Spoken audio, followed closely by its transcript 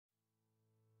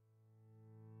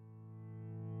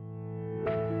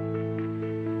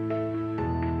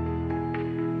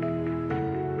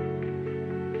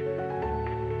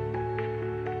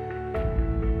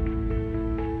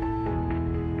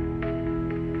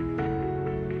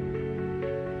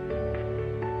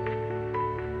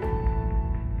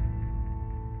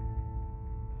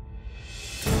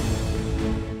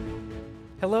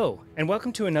Hello, and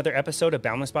welcome to another episode of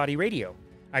Boundless Body Radio.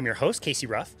 I'm your host, Casey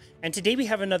Ruff, and today we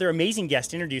have another amazing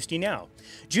guest introduced to you now.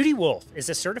 Judy Wolfe is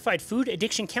a certified food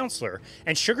addiction counselor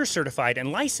and sugar certified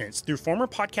and licensed through former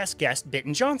podcast guest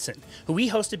Bitten Johnson, who we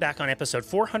hosted back on episode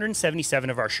 477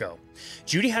 of our show.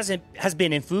 Judy has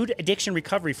been in food addiction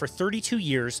recovery for 32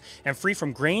 years and free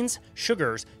from grains,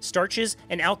 sugars, starches,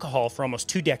 and alcohol for almost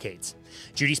 2 decades.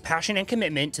 Judy's passion and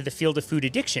commitment to the field of food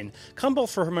addiction come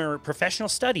both from her professional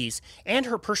studies and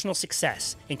her personal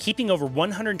success in keeping over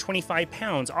 125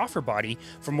 pounds off her body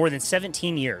for more than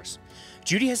 17 years.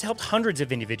 Judy has helped hundreds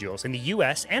of individuals in the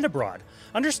U.S. and abroad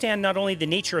understand not only the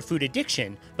nature of food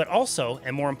addiction, but also,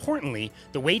 and more importantly,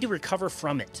 the way to recover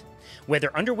from it. Whether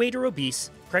underweight or obese,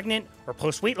 pregnant, or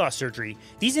post-weight loss surgery,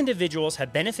 these individuals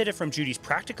have benefited from Judy's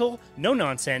practical,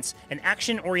 no-nonsense, and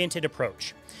action-oriented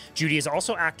approach. Judy is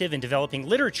also active in developing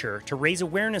literature to raise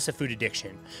awareness of food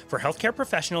addiction for healthcare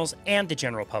professionals and the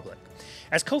general public.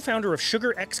 As co-founder of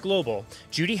Sugar X Global,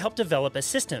 Judy helped develop a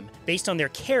system based on their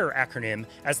CARE acronym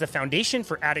as the foundation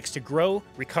for addicts to grow,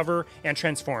 recover, and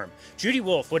transform. Judy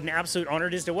Wolfe, what an absolute honor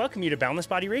it is to welcome you to Boundless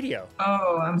Body Radio.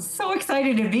 Oh, I'm so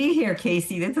excited to be here,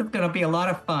 Casey. This is going to be a lot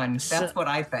of fun. That's what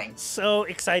I think. So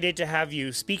excited to have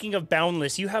you. Speaking of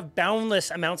boundless, you have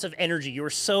boundless amounts of energy. You are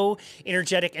so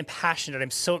energetic and passionate. I'm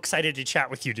so excited to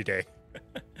chat with you today.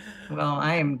 Well,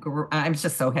 I'm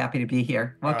just so happy to be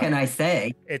here. What can I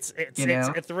say? It's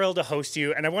a thrill to host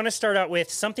you. And I want to start out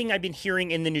with something I've been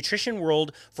hearing in the nutrition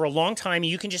world for a long time.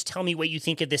 You can just tell me what you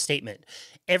think of this statement.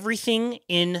 Everything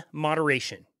in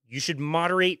moderation. You should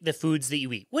moderate the foods that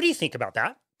you eat. What do you think about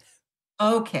that?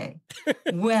 Okay.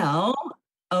 Well,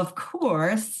 of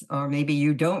course, or maybe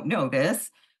you don't know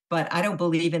this, but I don't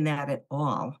believe in that at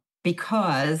all.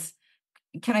 Because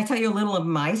can I tell you a little of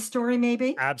my story,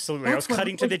 maybe? Absolutely. I was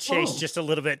cutting to the chase just a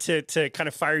little bit to kind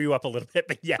of fire you up a little bit,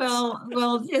 but yes.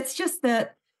 Well, it's just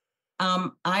that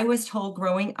I was told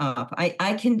growing up,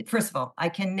 first of all, I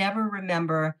can never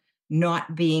remember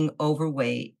not being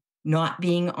overweight, not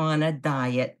being on a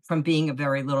diet from being a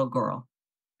very little girl.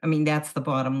 I mean, that's the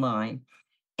bottom line.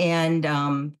 And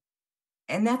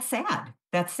that's sad.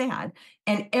 That's sad.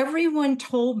 And everyone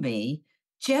told me,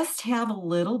 just have a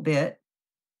little bit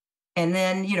and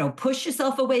then, push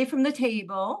yourself away from the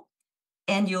table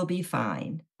and you'll be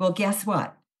fine. Well, guess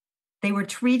what? They were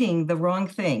treating the wrong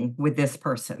thing with this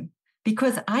person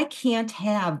because I can't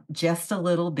have just a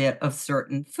little bit of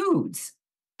certain foods,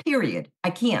 period. I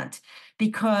can't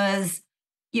because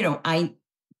I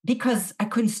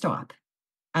couldn't stop.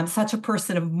 I'm such a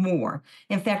person of more.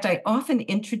 In fact, I often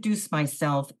introduce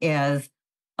myself as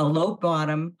a low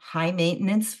bottom, high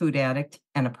maintenance food addict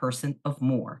and a person of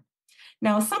more.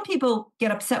 Now, some people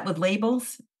get upset with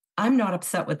labels. I'm not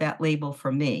upset with that label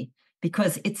for me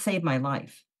because it saved my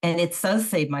life. And it does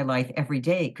save my life every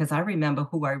day because I remember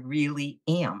who I really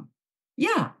am.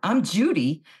 Yeah, I'm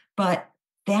Judy, but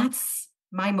that's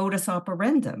my modus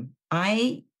operandum.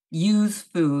 I use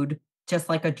food just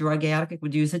like a drug addict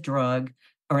would use a drug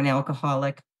or an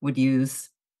alcoholic would use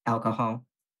alcohol,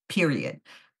 period.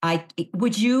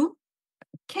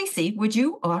 Casey, would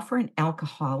you offer an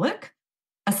alcoholic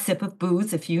a sip of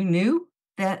booze if you knew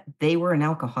that they were an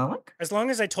alcoholic? As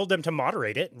long as I told them to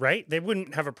moderate it, right? They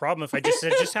wouldn't have a problem if I just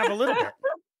said, just have a little bit.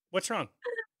 What's wrong?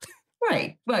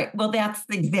 Right. Well, that's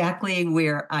exactly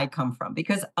where I come from,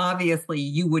 because obviously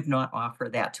you would not offer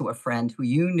that to a friend who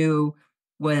you knew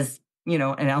was, an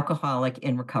alcoholic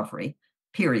in recovery,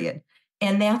 period.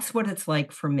 And that's what it's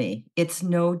like for me. It's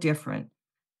no different.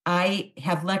 I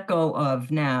have let go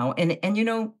of now, and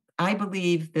I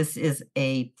believe this is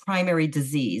a primary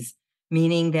disease,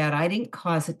 meaning that I didn't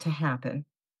cause it to happen.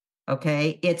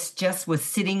 Okay. It's just was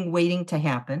sitting, waiting to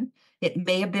happen. It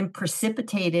may have been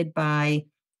precipitated by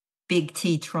big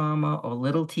T trauma or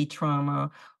little T trauma,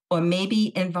 or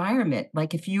maybe environment.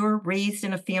 Like if you're raised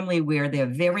in a family where they're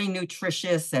very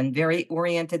nutritious and very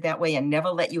oriented that way and never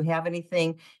let you have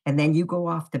anything, and then you go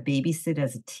off to babysit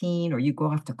as a teen or you go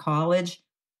off to college,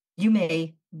 you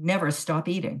may never stop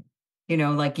eating.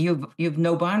 Like you've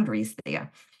no boundaries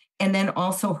there. And then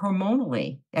also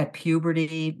hormonally at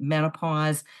puberty,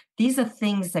 menopause, these are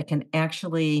things that can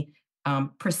actually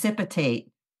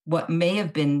precipitate what may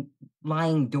have been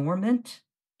lying dormant.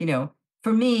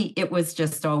 For me, it was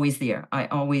just always there. I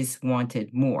always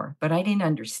wanted more, but I didn't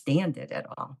understand it at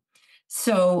all.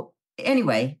 So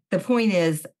anyway, the point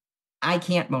is I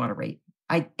can't moderate.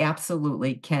 I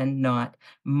absolutely cannot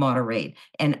moderate.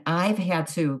 And I've had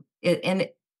to, and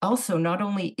also, not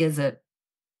only is it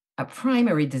a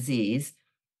primary disease,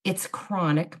 it's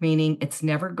chronic, meaning it's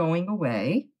never going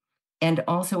away. And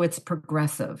also it's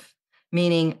progressive,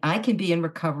 meaning I can be in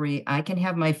recovery, I can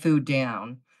have my food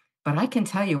down, But I can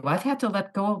tell you, I've had to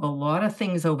let go of a lot of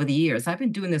things over the years. I've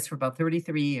been doing this for about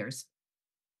 33 years,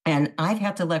 and I've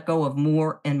had to let go of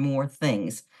more and more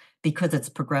things because it's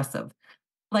progressive.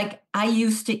 Like, I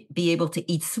used to be able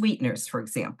to eat sweeteners, for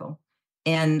example,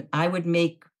 and I would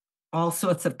make all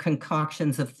sorts of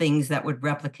concoctions of things that would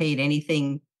replicate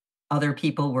anything other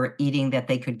people were eating that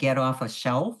they could get off a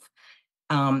shelf.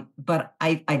 But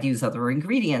I'd use other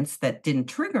ingredients that didn't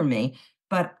trigger me.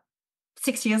 But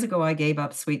 6 years ago, I gave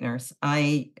up sweeteners.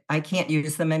 I can't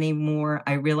use them anymore.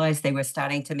 I realized they were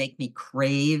starting to make me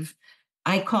crave.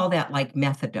 I call that like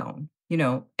methadone.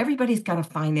 Everybody's got to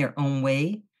find their own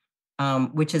way,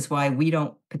 which is why we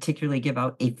don't particularly give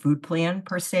out a food plan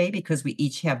per se, because we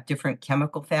each have different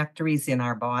chemical factories in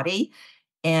our body.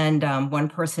 And one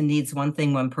person needs one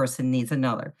thing, one person needs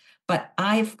another. But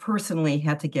I've personally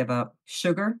had to give up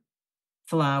sugar,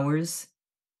 flours,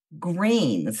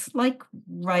 grains like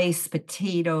rice,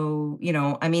 potato,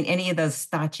 I mean, any of those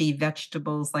starchy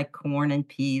vegetables like corn and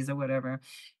peas or whatever,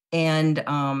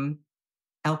 and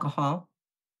alcohol.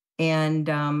 And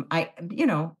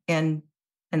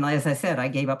and as I said, I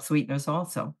gave up sweeteners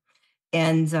also.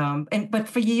 But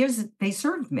for years they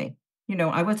served me.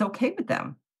 I was okay with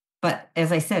them. But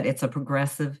as I said, it's a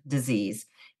progressive disease.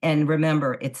 And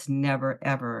remember, it's never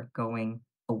ever going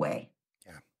away.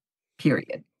 Yeah.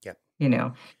 Period. Yep.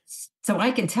 So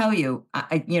I can tell you,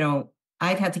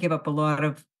 I've had to give up a lot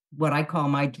of what I call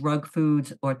my drug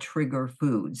foods or trigger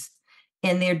foods,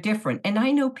 and they're different. And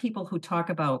I know people who talk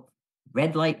about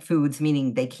red light foods,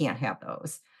 meaning they can't have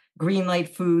those, green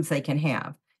light foods they can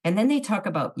have. And then they talk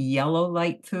about yellow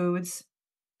light foods.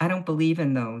 I don't believe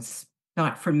in those.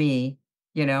 Not for me,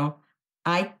 you know.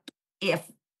 I if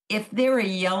if they're a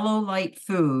yellow light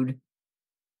food,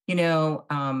 you know,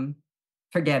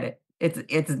 forget it.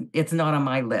 It's not on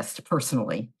my list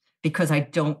personally because I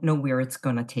don't know where it's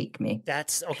going to take me.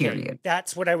 That's okay. Period.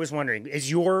 That's what I was wondering.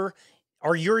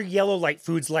 Are your yellow light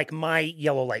foods like my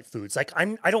yellow light foods? Like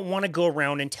I don't want to go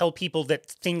around and tell people that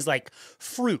things like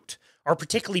fruit are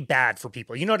particularly bad for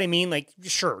people. You know what I mean? Like,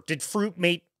 sure, did fruit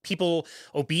make people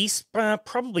obese?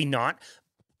 Probably not.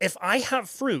 If I have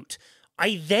fruit,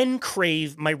 I then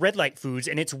crave my red light foods,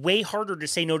 and it's way harder to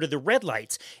say no to the red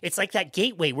lights. It's like that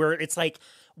gateway where it's like,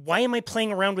 why am I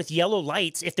playing around with yellow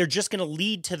lights if they're just going to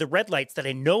lead to the red lights that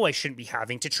I know I shouldn't be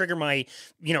having to trigger my,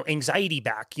 anxiety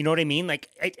back? You know what I mean? Like,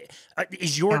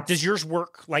 does yours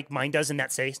work like mine does in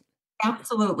that say?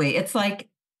 Absolutely. It's like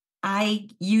I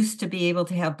used to be able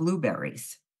to have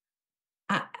blueberries.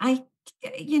 I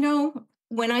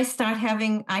when I start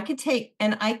having, I could take,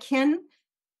 and I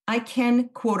can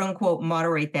quote unquote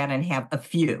moderate that and have a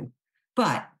few,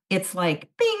 but it's like,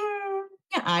 bing,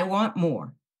 yeah, I want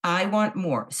more. I want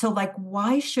more. So, like,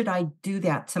 why should I do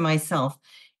that to myself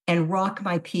and rock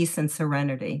my peace and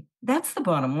serenity? That's the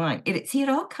bottom line. See, it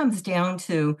all comes down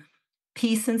to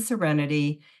peace and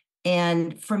serenity.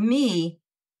 And for me,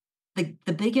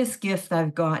 the biggest gift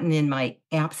I've gotten in my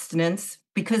abstinence,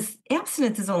 because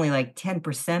abstinence is only like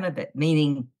 10% of it,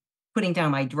 meaning putting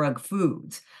down my drug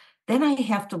foods. Then I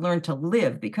have to learn to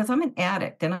live because I'm an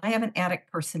addict and I have an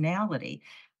addict personality.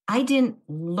 I didn't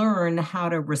learn how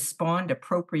to respond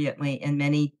appropriately in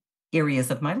many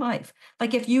areas of my life.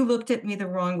 Like, if you looked at me the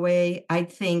wrong way,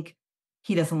 I'd think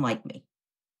he doesn't like me.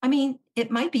 I mean,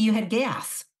 it might be you had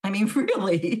gas. I mean,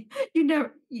 really,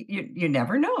 you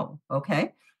never know.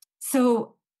 Okay.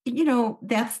 So,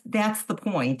 that's the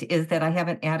point, is that I have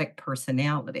an addict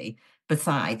personality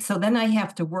besides. So then I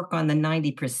have to work on the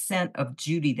 90% of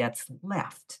Judy that's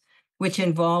left, which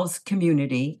involves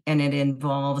community and it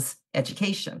involves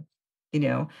education,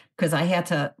 because I had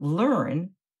to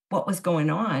learn what was going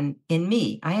on in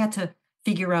me. I had to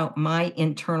figure out my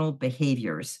internal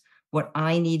behaviors, what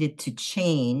I needed to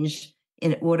change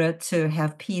in order to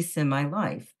have peace in my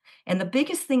life. And the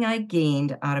biggest thing I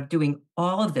gained out of doing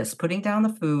all of this, putting down the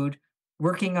food,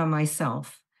 working on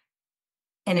myself,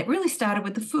 and it really started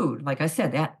with the food. Like I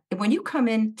said, that when you come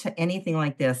into anything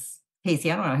like this,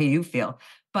 Casey, I don't know how you feel,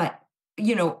 but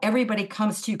everybody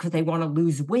comes to you because they want to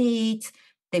lose weight,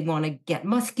 they want to get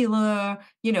muscular,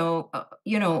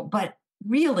 but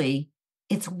really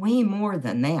it's way more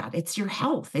than that. It's your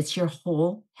health, it's your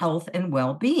whole health and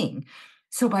well-being.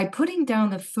 So by putting down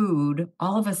the food,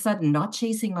 all of a sudden, not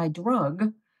chasing my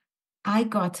drug, I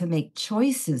got to make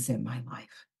choices in my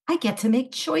life. I get to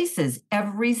make choices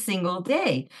every single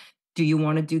day. Do you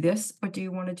want to do this or do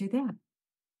you want to do that?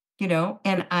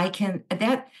 And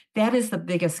that is the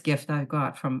biggest gift I've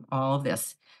got from all of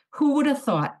this. Who would have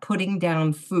thought putting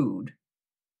down food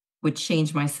would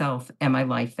change myself and my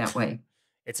life that way?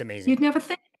 It's amazing. You'd never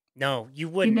think. No, you You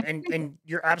wouldn't. know? And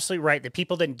you're absolutely right. The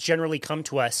people that generally come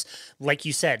to us, like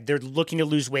you said, they're looking to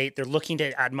lose weight, they're looking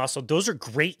to add muscle. Those are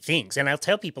great things. And I'll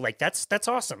tell people like that's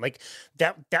awesome. Like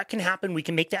that can happen. We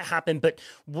can make that happen. But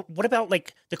what about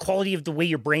like the quality of the way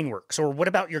your brain works, or what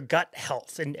about your gut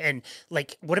health, and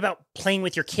like what about playing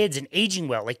with your kids and aging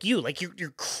well, like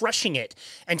you're crushing it,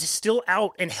 and to still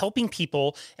out and helping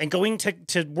people and going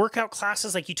to workout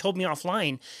classes like you told me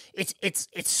offline. It's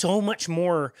so much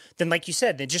more than, like you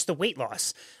said, than just the weight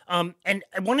loss. And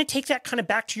I want to take that kind of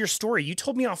back to your story. You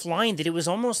told me offline that it was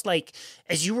almost like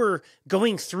as you were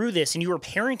going through this and you were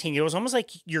parenting, it was almost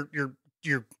like your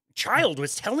child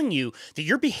was telling you that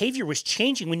your behavior was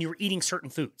changing when you were eating certain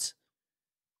foods.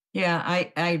 Yeah,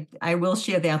 I will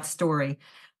share that story.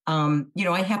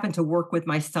 I happen to work with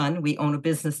my son. We own a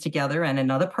business together and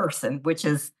another person, which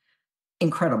is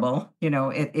incredible.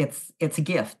 It's a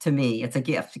gift to me. It's a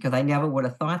gift because I never would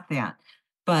have thought that.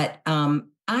 But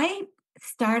I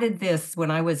started this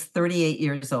when I was 38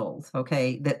 years old.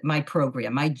 Okay, that my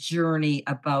program, my journey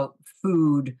about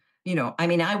food. I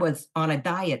mean, I was on a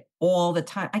diet all the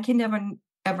time. I can never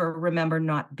ever remember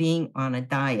not being on a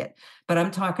diet. But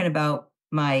I'm talking about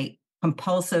my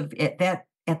compulsive at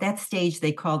that stage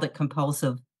they called it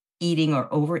compulsive eating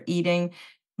or overeating.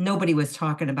 Nobody was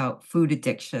talking about food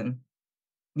addiction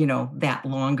that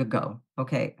long ago.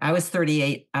 Okay. I was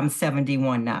 38. I'm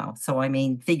 71 now. So, I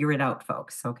mean, figure it out,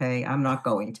 folks. Okay. I'm not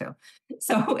going to.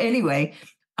 So, anyway,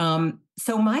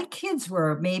 so my kids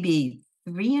were maybe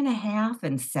 3.5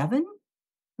 and 7.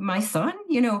 My son,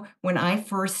 when I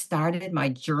first started my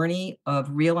journey of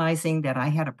realizing that I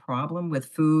had a problem with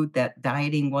food, that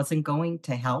dieting wasn't going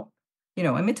to help, I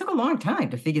mean, it took a long time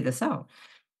to figure this out.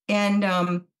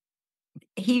 And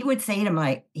he would say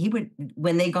to he would,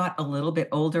 when they got a little bit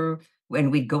older, when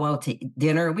we'd go out to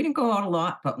dinner, we didn't go out a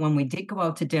lot, but when we did go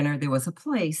out to dinner, there was a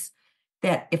place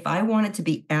that if I wanted to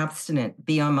be abstinent,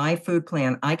 be on my food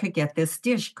plan, I could get this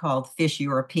dish called fish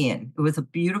European. It was a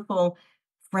beautiful,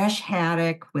 fresh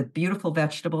haddock with beautiful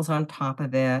vegetables on top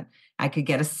of it. I could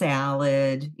get a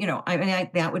salad, I mean,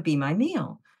 that would be my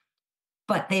meal.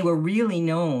 But they were really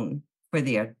known for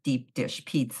their deep dish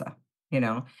pizza, you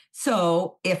know?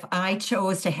 So if I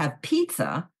chose to have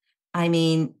pizza, I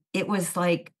mean, it was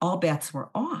like all bets were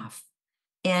off.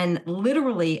 And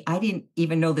literally, I didn't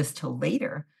even know this till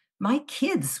later. My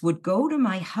kids would go to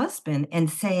my husband and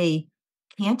say,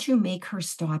 "Can't you make her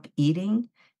stop eating?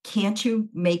 Can't you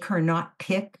make her not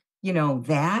pick,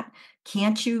 that?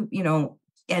 Can't you,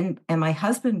 and my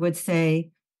husband would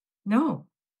say, "No,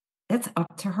 that's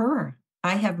up to her.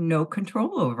 I have no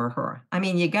control over her." I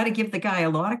mean, you got to give the guy a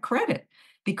lot of credit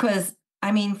because,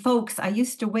 I mean, folks, I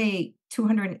used to weigh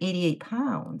 288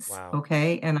 pounds. Wow.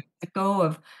 Okay. And I let go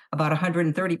of about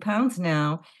 130 pounds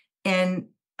now. And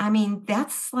I mean,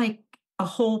 that's like a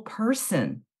whole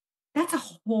person. That's a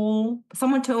whole,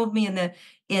 someone told me in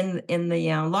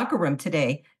the locker room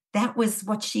today, that was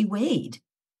what she weighed.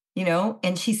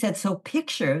 And she said, "So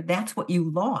picture that's what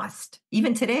you lost,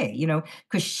 even today,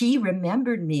 because she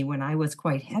remembered me when I was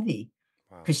quite heavy.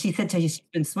 Wow. Because she said to you, she's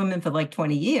been swimming for like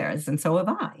 20 years, and so have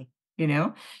I, you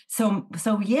know? So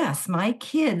yes, my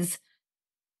kids,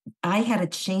 I had a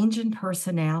change in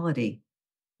personality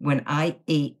when I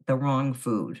ate the wrong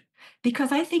food.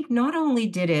 Because I think not only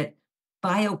did it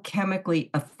biochemically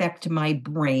affect my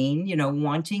brain,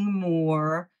 wanting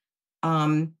more,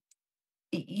 um,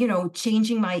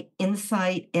 changing my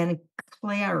insight and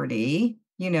clarity,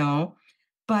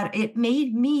 but it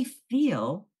made me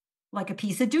feel like a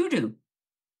piece of doo doo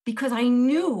because I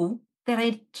knew that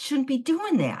I shouldn't be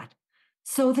doing that.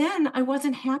 So then I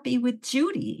wasn't happy with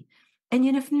Judy. And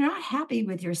if you're not happy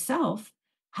with yourself,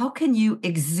 how can you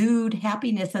exude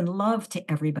happiness and love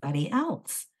to everybody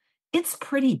else? It's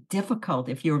pretty difficult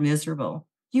if you're miserable.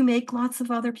 You make lots of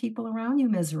other people around you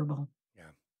miserable.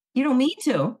 Yeah. You don't mean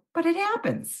to, but it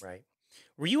happens. Right.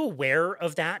 Were you aware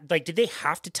of that? Like, did they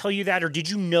have to tell you that, or did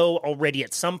you know already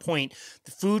at some point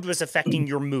the food was affecting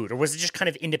your mood, or was it just kind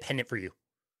of independent for you?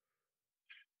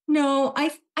 No, I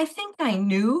think I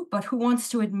knew, but who wants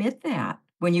to admit that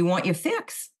when you want your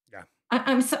fix? Yeah.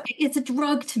 I'm so it's a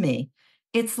drug to me.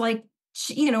 It's like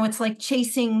it's like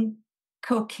chasing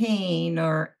cocaine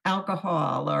or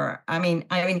alcohol or I mean,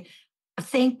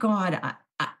 thank God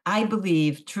I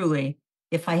believe truly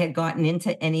if I had gotten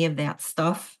into any of that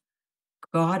stuff,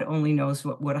 God only knows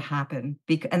what would have happened.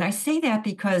 And I say that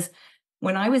because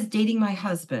when I was dating my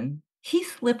husband, he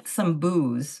slipped some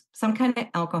booze, some kind of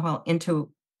alcohol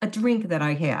into a drink that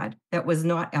I had that was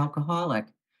not alcoholic.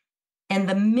 And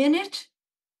the minute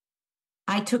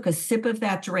I took a sip of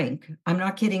that drink, I'm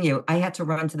not kidding you, I had to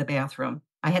run to the bathroom.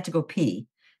 I had to go pee.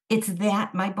 It's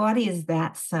that my body is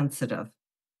that sensitive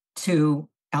to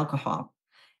alcohol.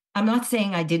 I'm not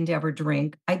saying I didn't ever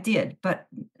drink. I did, but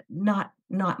not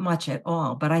much at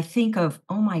all. But I think of,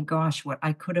 oh my gosh, what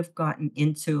I could have gotten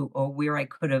into or where I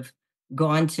could have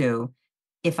gone to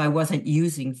if I wasn't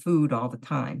using food all the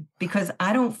time. Because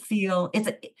I don't feel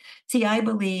see, I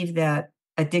believe that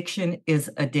addiction is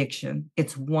addiction.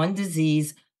 It's one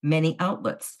disease, many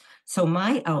outlets. So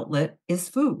my outlet is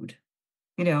food.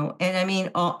 And I mean,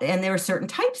 and there are certain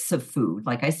types of food,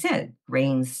 like I said,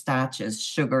 grains, starches,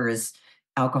 sugars,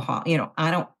 alcohol.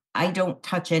 I don't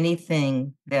touch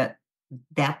anything that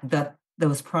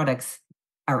those products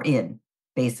are in,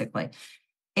 basically.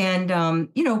 And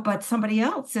but somebody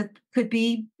else, it could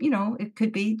be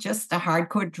just a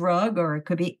hardcore drug, or it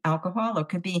could be alcohol, or it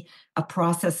could be a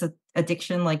process of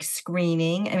addiction like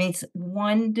screening. I mean, it's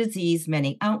one disease,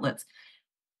 many outlets.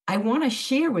 I want to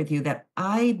share with you that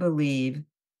I believe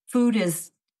food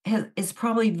is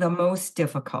probably the most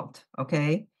difficult.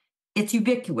 Okay, it's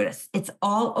ubiquitous. It's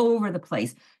all over the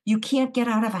place. You can't get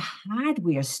out of a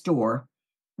hardware store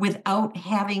without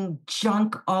having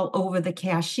junk all over the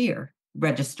cashier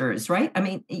registers, right? I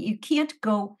mean, you can't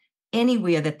go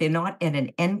anywhere that they're not at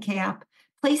an end cap.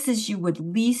 Places you would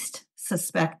least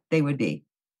suspect they would be,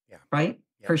 Yeah. right?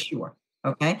 Yeah. For sure.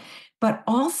 Okay. But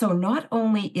also, not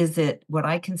only is it what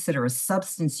I consider a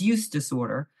substance use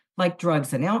disorder, like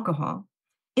drugs and alcohol,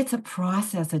 it's a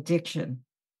process addiction.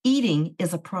 Eating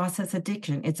is a process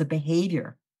addiction, it's a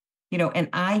behavior, and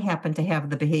I happen to have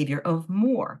the behavior of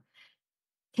more.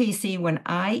 Casey, when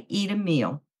I eat a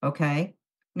meal, okay,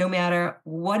 no matter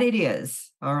what it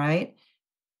is, all right,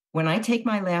 when I take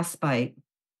my last bite,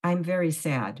 I'm very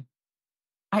sad.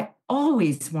 I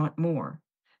always want more.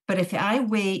 But if I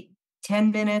wait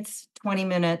 10 minutes, 20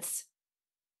 minutes,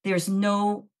 there's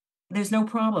no there's no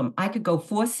problem. I could go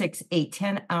 4, 6, 8,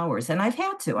 10 hours. And I've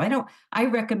had to. I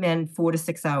recommend 4 to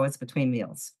 6 hours between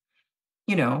meals,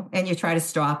 and you try to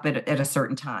stop at a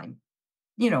certain time,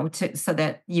 so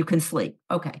that you can sleep.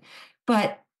 Okay.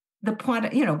 But the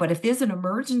point, but if there's an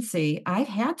emergency, I've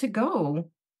had to go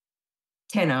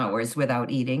 10 hours without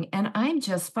eating, and I'm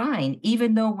just fine.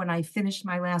 Even though when I finished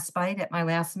my last bite at my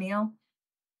last meal,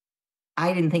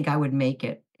 I didn't think I would make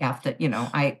it after,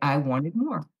 I wanted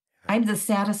more. Yeah. I'm the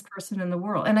saddest person in the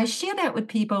world. And I share that with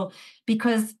people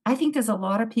because I think there's a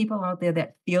lot of people out there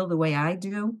that feel the way I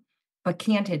do, but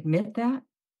can't admit that,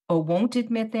 or won't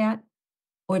admit that,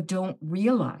 or don't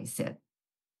realize it.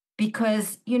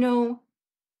 Because,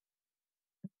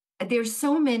 there's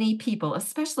so many people,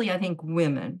 especially I think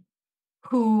women,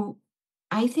 who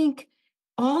I think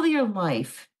all their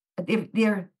life,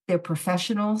 they're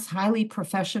professionals, highly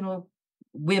professional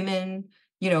women,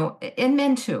 and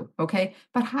men too, okay?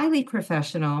 But highly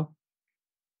professional,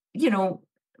 you know,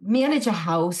 manage a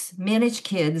house, manage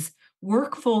kids,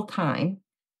 work full time.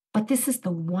 But this is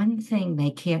the one thing they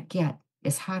can't get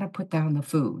is how to put down the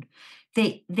food.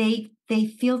 They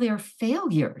feel they're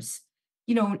failures,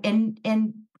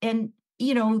 and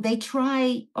they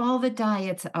try all the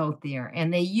diets out there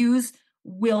and they use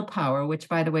willpower, which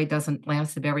by the way doesn't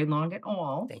last very long at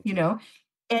all, Thank you.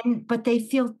 and but they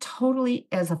feel totally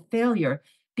as a failure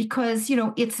because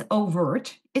it's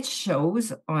overt. It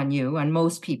shows on you, on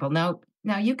most people. Now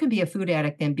you can be a food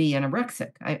addict and be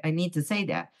anorexic. I need to say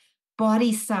that.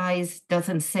 Body size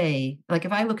doesn't say, like,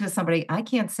 if I look at somebody, I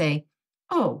can't say,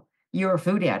 oh, you're a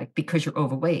food addict because you're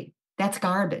overweight. That's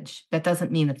garbage. That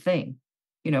doesn't mean a thing.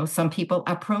 Some people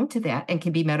are prone to that and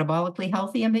can be metabolically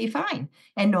healthy and be fine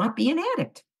and not be an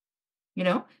addict. You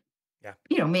know,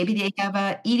 Yeah. maybe they have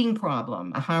a eating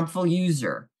problem, a harmful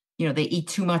user. They eat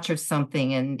too much of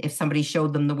something, and if somebody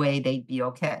showed them the way, they'd be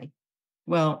okay.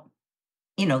 Well,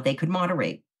 they could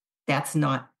moderate. That's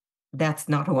not that's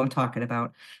not who I'm talking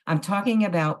about. I'm talking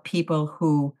about people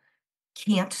who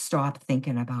can't stop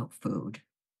thinking about food.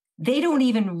 They don't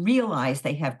even realize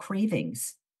they have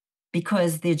cravings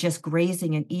because they're just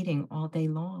grazing and eating all day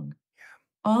long,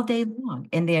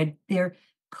 and they're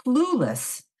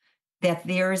clueless that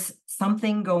there's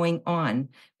something going on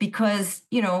because,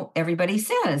 everybody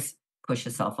says, push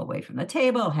yourself away from the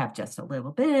table, have just a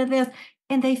little bit of this,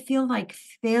 and they feel like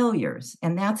failures.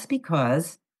 And that's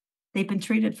because they've been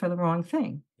treated for the wrong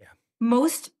thing. Yeah.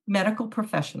 Most medical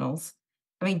professionals,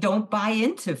 I mean, don't buy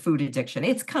into food addiction.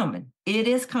 It's coming. It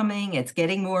is coming. It's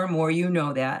getting more and more. You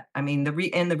know that. I mean, the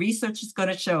research is going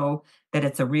to show that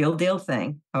it's a real deal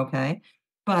thing. Okay,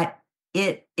 but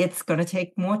it's going to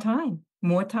take more time.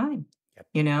 More time.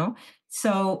 Yep.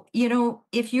 So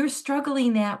if you're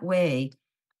struggling that way,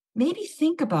 maybe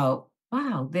think about,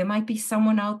 wow, there might be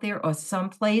someone out there or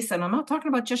someplace, and I'm not talking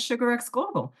about just Sugar X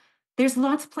Global. There's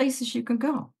lots of places you can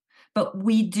go. but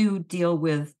we do deal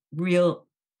with real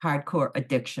hardcore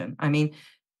addiction. I mean,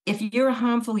 if you're a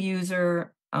harmful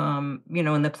user, in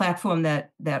the platform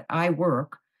that I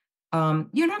work,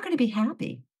 you're not going to be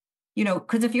happy.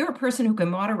 Because if you're a person who can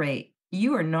moderate,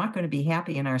 you are not going to be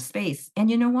happy in our space. And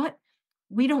you know what?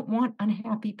 We don't want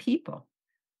unhappy people.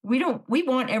 We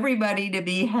want everybody to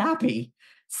be happy.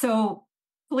 So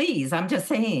please, I'm just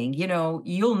saying,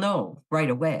 you'll know right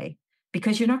away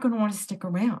because you're not going to want to stick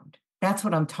around. That's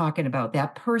what I'm talking about.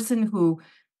 That person who,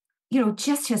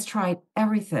 just has tried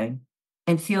everything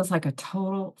and feels like a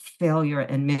total failure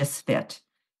and misfit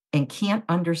and can't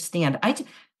understand.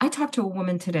 I talked to a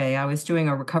woman today. I was doing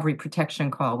a recovery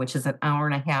protection call, which is an hour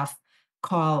and a half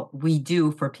call we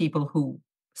do for people who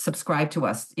subscribe to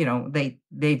us. They've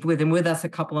been with us a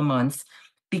couple of months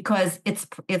because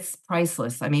it's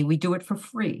priceless. I mean, we do it for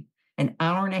free. An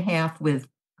hour and a half with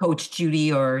Coach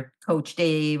Judy or Coach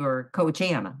Dave or Coach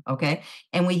Anna. Okay.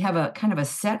 And we have a kind of a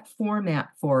set format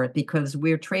for it because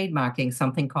we're trademarking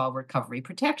something called recovery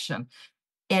protection.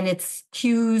 And it's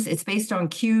based on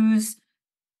cues,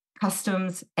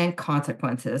 customs, and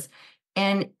consequences.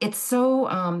 And it's so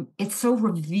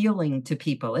revealing to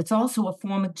people. It's also a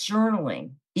form of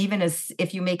journaling, even as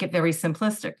if you make it very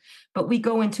simplistic. But we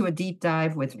go into a deep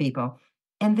dive with people.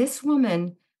 And this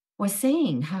woman was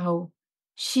saying how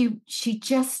she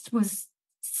just was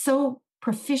so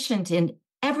proficient in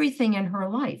everything in her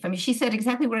life. I mean, she said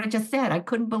exactly what I just said. I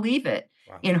couldn't believe it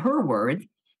Wow. in her words.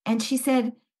 And she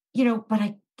said, but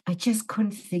I just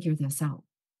couldn't figure this out.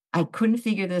 I couldn't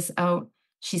figure this out.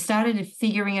 She started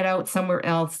figuring it out somewhere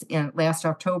else in last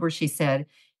October, she said.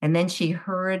 And then she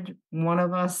heard one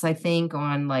of us, I think,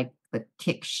 on like the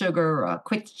kick sugar or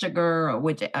quick sugar, or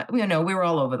which, we were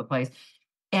all over the place.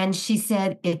 And she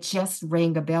said, it just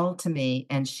rang a bell to me.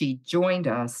 And she joined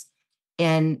us.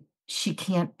 And she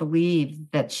can't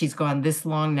believe that she's gone this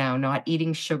long now, not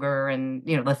eating sugar and,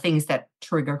 the things that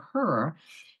trigger her.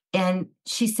 And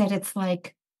she said, it's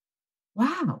like,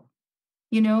 wow,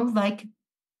 like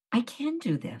I can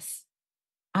do this.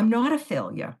 I'm not a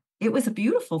failure. It was a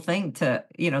beautiful thing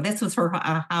this was her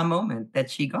aha moment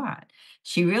that she got.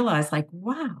 She realized, like,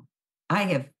 wow, I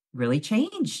have really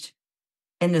changed.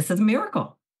 And this is a miracle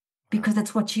Wow. because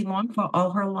it's what she longed for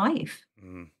all her life.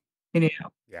 Mm. You know?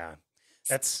 Yeah.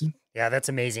 That's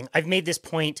amazing. I've made this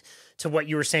point to what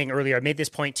you were saying earlier. I made this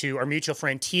point to our mutual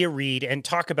friend, Tia Reed, and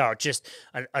talk about just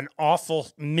an awful,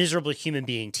 miserable human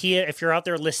being. Tia, if you're out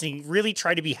there listening, really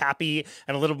try to be happy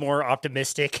and a little more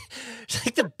optimistic. She's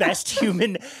like the best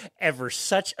human ever.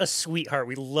 Such a sweetheart.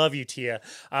 We love you, Tia.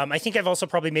 I think I've also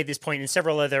probably made this point in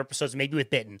several other episodes, maybe with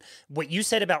Bitten. What you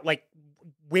said about like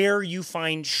where you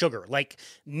find sugar. Like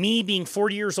me being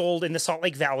 40 years old in the Salt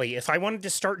Lake Valley, if I wanted to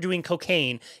start doing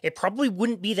cocaine, it probably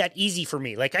wouldn't be that easy for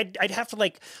me. Like I'd have to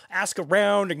like ask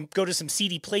around and go to some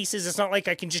seedy places. It's not like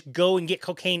I can just go and get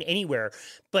cocaine anywhere.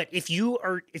 But if you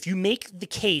make the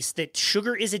case that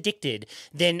sugar is addicted,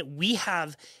 then we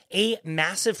have a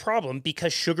massive problem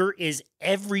because sugar is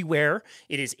everywhere.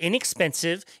 It is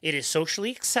inexpensive. It is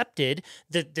socially accepted.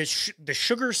 The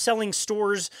sugar selling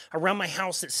stores around my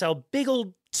house that sell big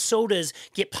old sodas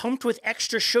get pumped with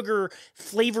extra sugar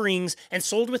flavorings and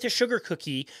sold with a sugar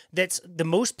cookie that's the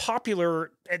most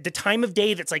popular at the time of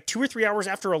day that's like 2 or 3 hours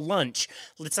after a lunch.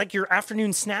 It's like your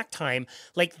afternoon snack time.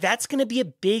 Like that's going to be a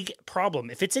big problem.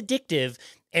 If it's addictive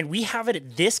and we have it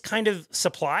at this kind of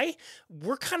supply,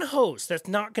 we're kind of hosed. That's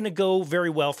not going to go very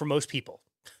well for most people.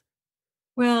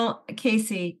 Well,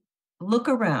 Casey, look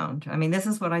around. I mean, this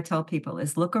is what I tell people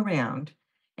is look around.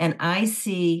 And I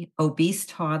see obese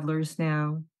toddlers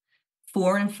now,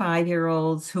 4 and 5 year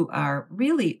olds who are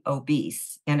really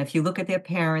obese. And if you look at their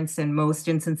parents, in most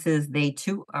instances, they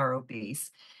too are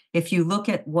obese. If you look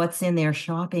at what's in their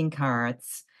shopping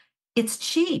carts, it's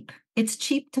cheap. It's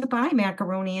cheap to buy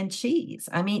macaroni and cheese.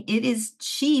 I mean, it is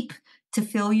cheap to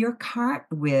fill your cart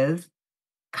with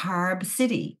Carb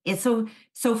City. So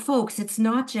folks, it's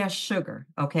not just sugar,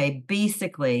 okay?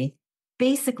 Basically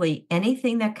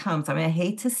anything that comes, I mean, I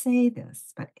hate to say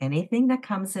this, but anything that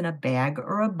comes in a bag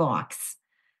or a box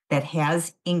that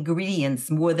has ingredients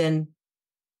more than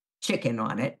chicken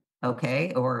on it,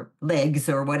 okay, or legs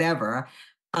or whatever,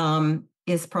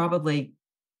 is probably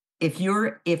if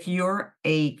you're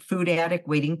a food addict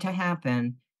waiting to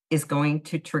happen, is going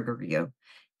to trigger you.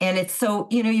 And it's so,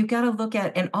 you got to look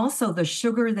at, and also the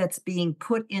sugar that's being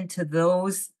put into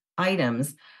those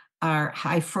items are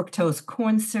high fructose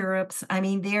corn syrups. I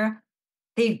mean,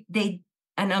 they,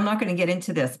 and I'm not going to get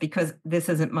into this because this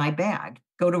isn't my bag.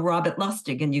 Go to Robert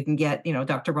Lustig and you can get,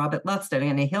 Dr. Robert Lustig,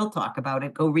 and he'll talk about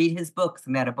it. Go read his books,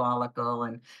 Metabolical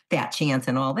and Fat Chance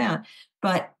and all that.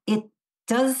 But it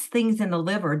does things in the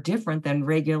liver different than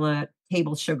regular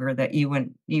table sugar that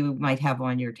you might have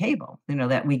on your table,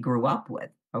 that we grew up with.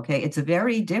 Okay. It's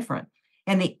very different.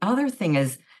 And the other thing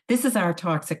is, this is our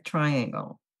toxic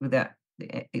triangle that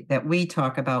we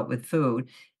talk about with food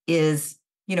is,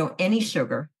 any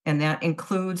sugar, and that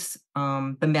includes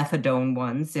the methadone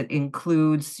ones. It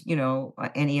includes,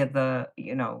 any of the,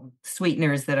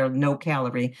 sweeteners that are no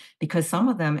calorie, because some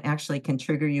of them actually can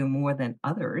trigger you more than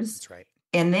others. That's right.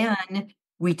 And then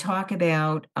we talk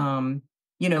about,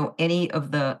 any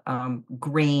of the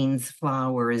grains,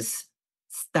 flours,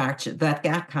 starch,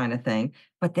 that kind of thing.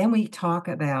 But then we talk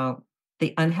about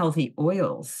the unhealthy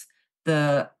oils,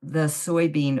 the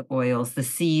soybean oils, the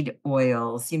seed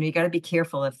oils. You got to be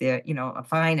careful if they're,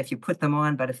 fine if you put them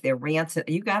on, but if they're rancid,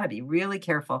 you got to be really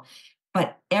careful.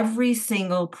 But every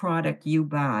single product you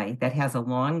buy that has a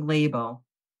long label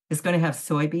is going to have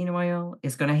soybean oil,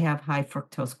 is going to have high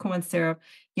fructose corn syrup,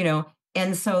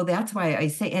 and so that's why I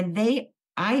say,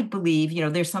 I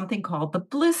believe, there's something called the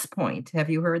bliss point. Have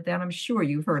you heard that? I'm sure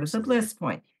you've heard of the bliss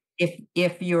point.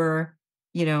 If your,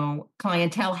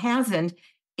 clientele hasn't,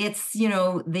 it's,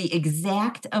 the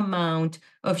exact amount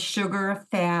of sugar,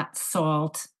 fat,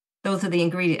 salt. Those are the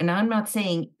ingredients. And I'm not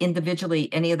saying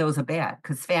individually any of those are bad,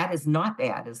 because fat is not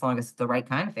bad as long as it's the right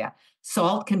kind of fat.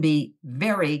 Salt can be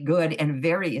very good and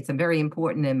it's a very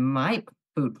important in my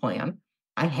food plan.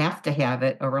 I have to have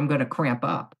it or I'm going to cramp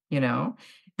up,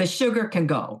 The sugar can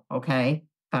go, okay,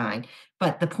 fine.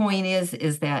 But the point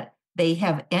is that they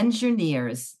have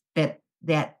engineers that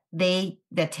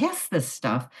test this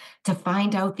stuff to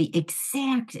find out the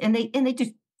exact, and they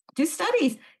just do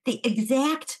studies, the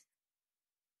exact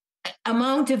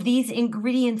amount of these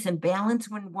ingredients and balance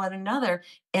with one another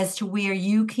as to where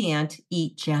you can't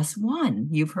eat just one.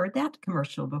 You've heard that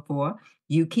commercial before.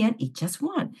 You can't eat just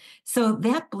one. So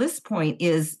that bliss point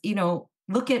is,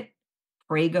 look at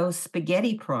Prego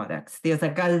spaghetti products. There's a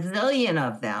gazillion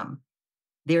of them.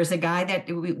 There's a guy that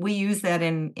we use that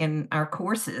in our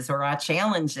courses or our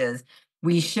challenges.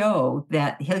 We show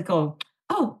that he'll go,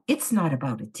 oh, it's not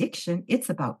about addiction. It's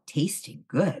about tasting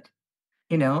good.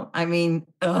 I mean,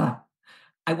 I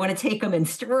want to take them and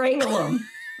strangle them.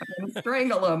 I want to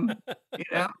strangle them,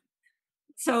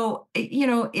 So,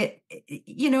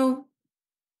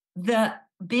 the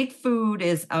big food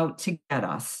is out to get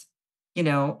us,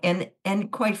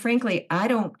 and quite frankly, I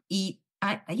don't eat,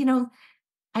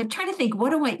 I'm trying to think,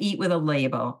 what do I eat with a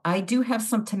label? I do have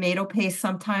some tomato paste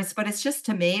sometimes, but it's just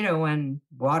tomato and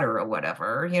water or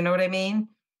whatever. You know what I mean?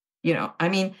 I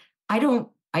mean, I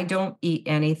don't eat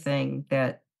anything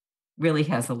that really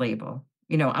has a label.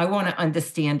 I want to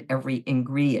understand every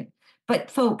ingredient. But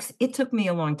folks, it took me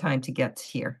a long time to get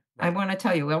here. Right. I want to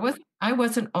tell you, I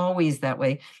wasn't always that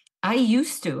way.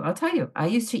 I'll tell you, I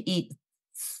used to eat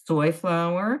soy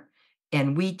flour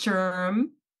and wheat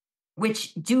germ,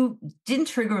 which didn't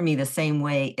trigger me the same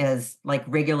way as like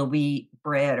regular wheat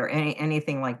bread or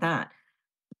anything like that.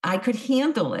 I could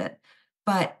handle it.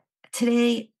 But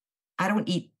today, I don't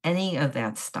eat any of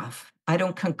that stuff. I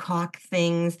don't concoct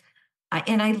things.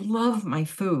 And I love my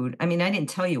food. I mean, I didn't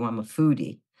tell you I'm a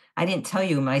foodie. I didn't tell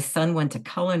you my son went to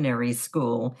culinary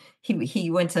school.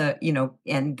 He went to,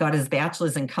 and got his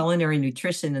bachelor's in culinary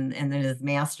nutrition and then his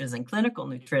master's in clinical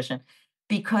nutrition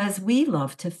because we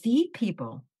love to feed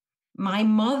people. My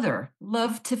mother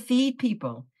loved to feed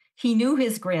people. He knew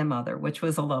his grandmother, which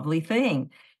was a lovely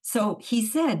thing. So he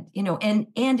said, and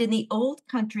in the old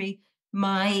country,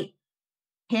 my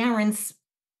parents,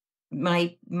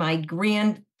 my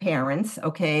grandparents,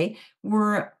 okay,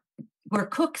 were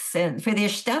cooks and for their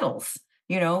shtetls,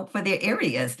 for their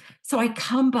areas. So I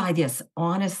come by this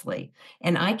honestly,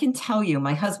 and I can tell you,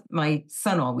 my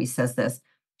son always says this: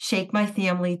 shake my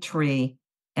family tree,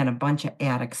 and a bunch of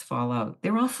addicts fall out.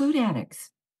 They're all food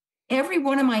addicts. Every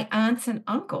one of my aunts and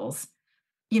uncles,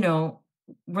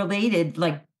 related,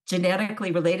 like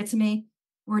genetically related to me,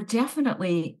 were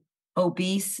definitely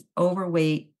obese,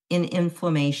 overweight, in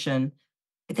inflammation.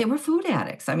 They were food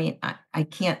addicts. I mean,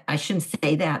 I shouldn't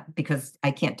say that because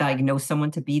I can't diagnose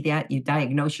someone to be that. You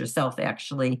diagnose yourself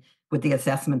actually with the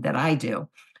assessment that I do.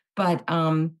 But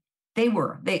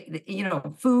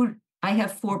food. I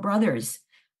have 4 brothers.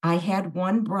 I had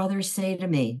one brother say to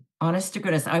me, honest to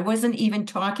goodness, I wasn't even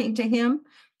talking to him.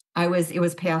 It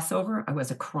was Passover. I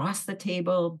was across the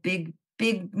table, big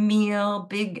meal,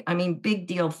 big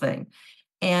deal thing.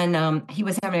 And he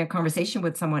was having a conversation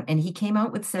with someone, and he came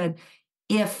out with said,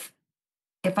 if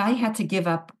I had to give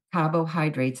up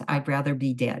carbohydrates, I'd rather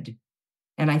be dead.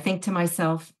 And I think to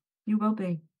myself, you will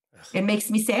be. It makes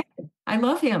me sad. I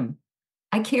love him.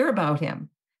 I care about him.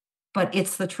 But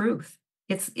it's the truth.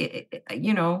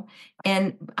 you know,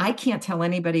 and I can't tell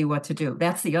anybody what to do.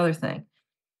 That's the other thing.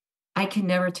 I can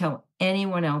never tell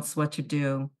anyone else what to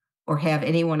do or have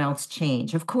anyone else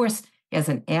change. Of course, as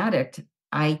an addict,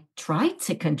 I try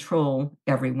to control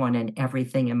everyone and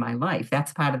everything in my life.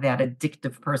 That's part of that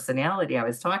addictive personality I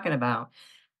was talking about.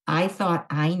 I thought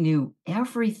I knew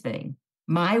everything,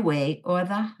 my way or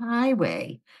the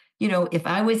highway. If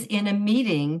I was in a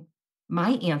meeting,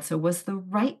 my answer was the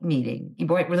right meeting,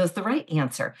 was the right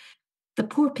answer. The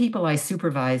poor people I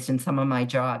supervised in some of my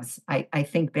jobs, I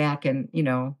think back and,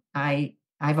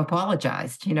 I've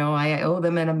apologized, I owe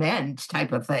them an amends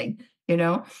type of thing,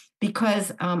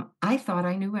 because I thought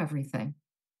I knew everything.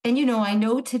 And, I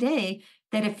know today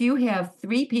that if you have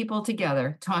three people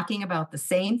together talking about the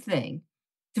same thing,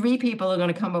 three people are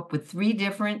going to come up with three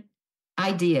different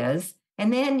ideas.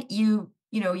 And then you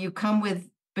come with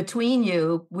between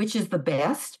you, which is the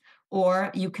best,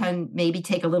 or you can maybe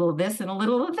take a little of this and a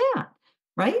little of that.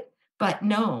 Right? But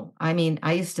no, I mean,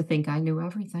 I used to think I knew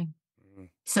everything. Mm.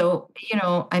 So,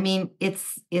 I mean,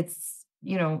 it's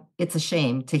a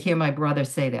shame to hear my brother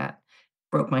say that.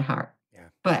 Broke my heart. Yeah.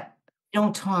 But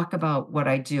don't talk about what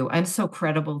I do. I'm so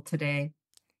credible today.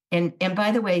 And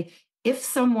by the way, if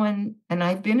someone, and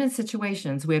I've been in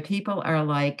situations where people are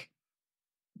like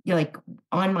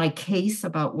on my case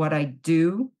about what I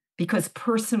do, because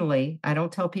personally, I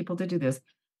don't tell people to do this.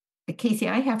 Casey,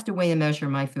 I have to weigh and measure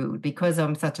my food because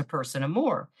I'm such a person of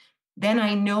more. Then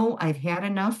I know I've had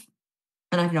enough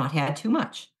and I've not had too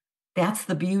much. That's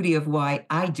the beauty of why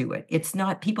I do it. It's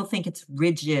not, people think it's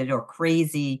rigid or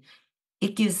crazy.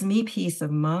 It gives me peace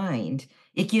of mind.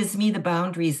 It gives me the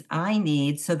boundaries I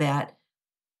need so that,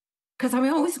 because I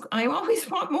always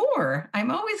want more.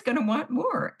 I'm always going to want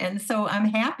more. And so I'm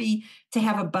happy to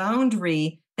have a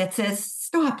boundary that says,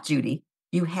 stop, Judy.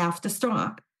 You have to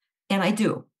stop. And I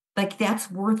do. Like, that's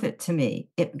worth it to me.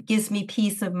 It gives me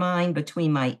peace of mind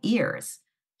between my ears,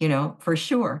 for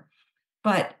sure.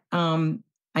 But and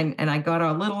I got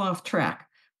a little off track,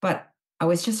 but I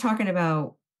was just talking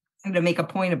about, I'm going to make a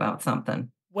point about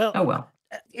something. Well, Oh well.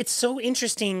 it's so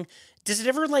interesting. Does it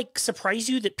ever like surprise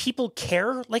you that people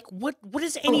care? Like, what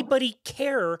does Oh, anybody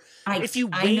care if you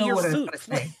I weigh know your what I was food? going to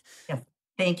say. Yes.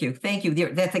 Thank you. Thank you.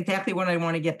 That's exactly what I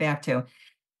want to get back to.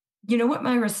 You know what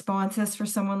my response is for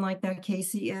someone like that,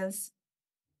 Casey, is?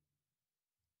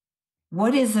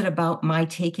 What is it about my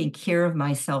taking care of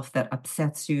myself that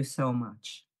upsets you so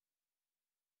much?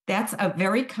 That's a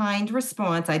very kind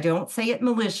response. I don't say it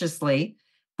maliciously,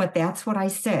 but that's what I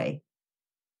say.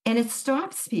 And it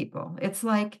stops people. It's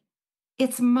like,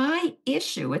 it's my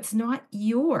issue. It's not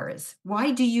yours.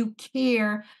 Why do you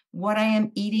care what I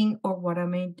am eating or what I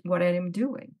am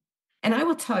doing? And I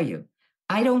will tell you,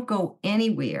 I don't go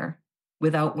anywhere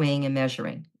without weighing and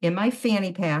measuring. In my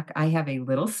fanny pack, I have a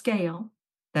little scale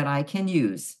that I can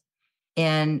use.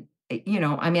 And I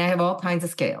mean, I have all kinds of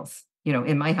scales,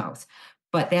 in my house.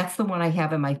 But that's the one I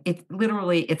have in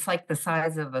it's like the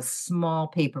size of a small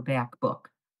paperback book,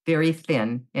 very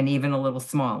thin and even a little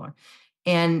smaller.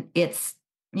 And it's,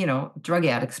 drug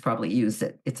addicts probably use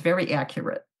it. It's very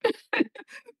accurate.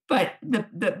 But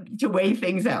the to weigh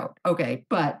things out. Okay.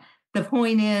 But the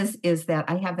point is that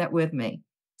I have that with me.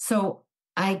 So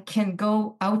I can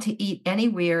go out to eat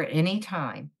anywhere,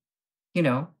 anytime, you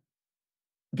know,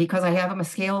 because I have a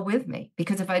scale with me.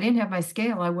 Because if I didn't have my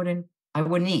scale, I wouldn't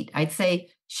eat. I'd say,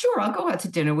 sure, I'll go out to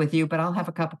dinner with you, but I'll have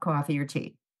a cup of coffee or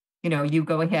tea. You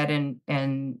go ahead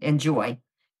and enjoy.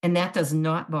 And that does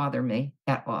not bother me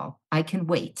at all. I can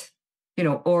wait.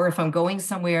 Or if I'm going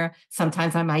somewhere,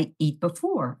 sometimes I might eat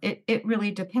before. It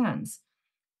really depends.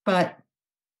 But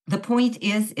the point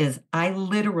is I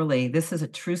literally, this is a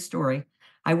true story.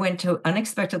 I went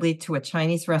unexpectedly to a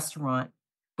Chinese restaurant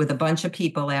with a bunch of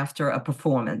people after a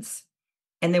performance.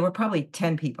 And there were probably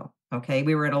 10 people. Okay.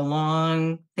 We were at a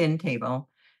long, thin table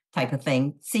type of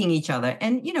thing, seeing each other.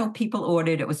 And, people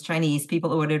ordered, it was Chinese,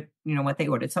 people ordered, what they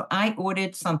ordered. So I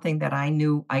ordered something that I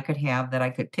knew I could have, that I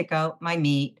could pick out my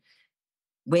meat,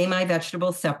 weigh my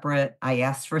vegetables separate. I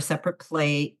asked for a separate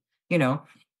plate,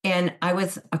 and I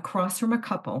was across from a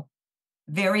couple,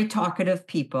 very talkative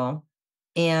people.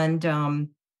 And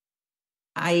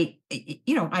I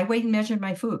weighed and measured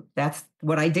my food. That's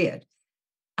what I did.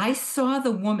 I saw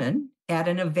the woman at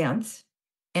an event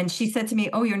and she said to me,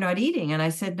 "Oh, you're not eating." And I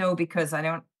said, "No, because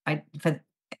I think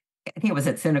it was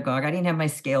at synagogue. I didn't have my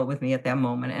scale with me at that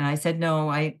moment." And I said, "No,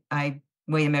 I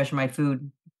weigh and measure my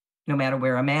food no matter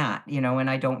where I'm at, and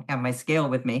I don't have my scale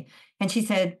with me." And she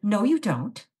said, "No, you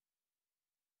don't."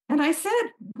 And I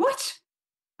said, "What?"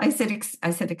 I said,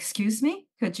 "Excuse me,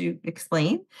 could you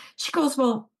explain?" She goes,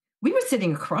 "Well, We were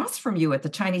sitting across from you at the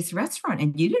Chinese restaurant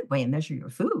and you didn't weigh and measure your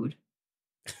food.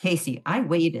 Casey, I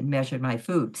weighed and measured my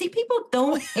food. See, people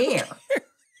don't care.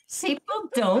 People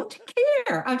don't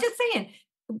care. I'm just saying.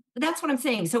 That's what I'm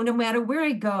saying. So no matter where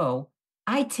I go,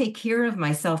 I take care of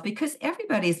myself because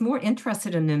everybody is more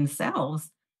interested in themselves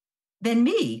than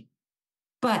me.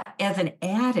 But as an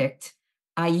addict,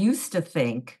 I used to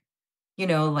think,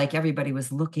 like everybody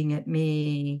was looking at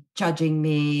me, judging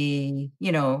me,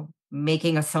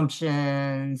 making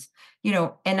assumptions,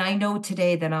 and I know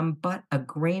today that I'm but a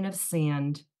grain of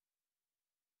sand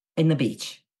in the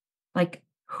beach. Like,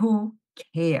 who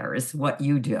cares what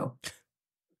you do?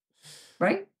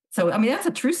 Right? So, I mean, that's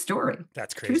a true story.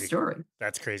 That's True crazy. story.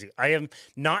 That's crazy. I am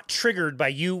not triggered by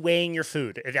you weighing your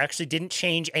food. It actually didn't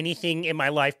change anything in my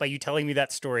life by you telling me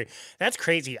that story. That's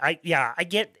crazy. I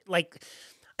get like,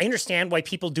 I understand why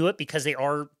people do it because they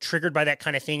are triggered by that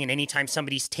kind of thing. And anytime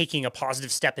somebody's taking a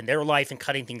positive step in their life and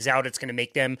cutting things out, it's going to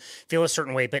make them feel a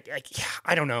certain way. But like, yeah,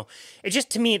 I don't know. It just,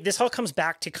 to me, this all comes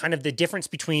back to kind of the difference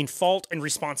between fault and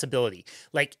responsibility.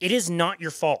 Like, it is not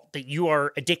your fault that you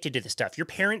are addicted to this stuff. Your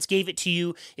parents gave it to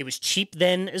you. It was cheap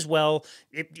then as well.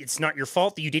 It's not your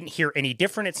fault that you didn't hear any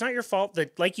different. It's not your fault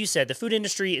that, like you said, the food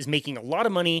industry is making a lot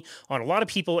of money on a lot of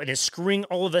people and is screwing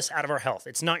all of us out of our health.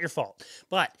 It's not your fault.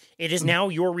 But it is now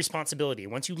your responsibility.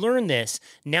 Once you learn this,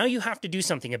 now you have to do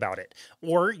something about it,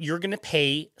 or you're going to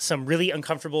pay some really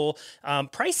uncomfortable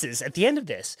prices at the end of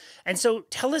this. And so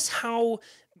tell us how,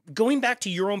 going back to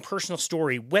your own personal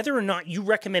story, whether or not you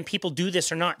recommend people do this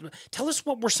or not, tell us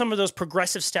what were some of those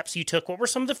progressive steps you took? What were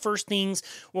some of the first things?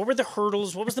 What were the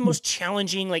hurdles? What was the most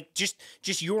challenging? Like just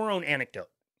your own anecdote.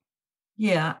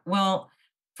 Yeah. Well,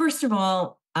 first of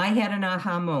all, I had an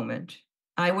aha moment.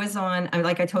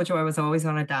 Like I told you, I was always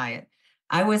on a diet.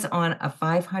 I was on a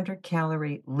 500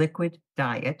 calorie liquid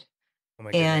diet. Oh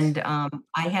my goodness. And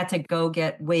I had to go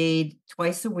get weighed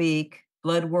twice a week,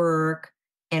 blood work,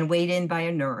 and weighed in by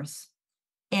a nurse.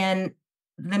 And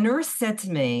the nurse said to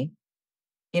me,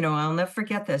 I'll never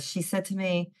forget this. She said to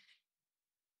me,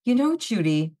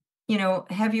 Judy,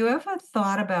 have you ever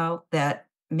thought about that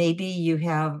maybe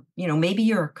maybe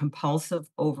you're a compulsive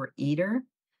overeater?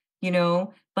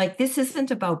 Like this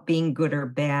isn't about being good or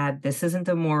bad. This isn't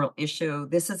a moral issue.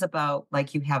 This is about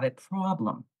like you have a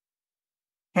problem.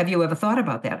 Have you ever thought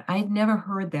about that? I'd never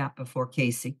heard that before,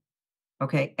 Casey.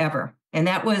 Okay, ever. And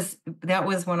that was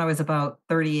when I was about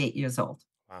 38 years old.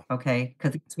 Wow. Okay,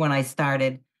 because it's when I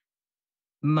started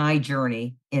my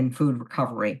journey in food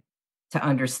recovery to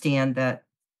understand that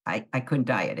I couldn't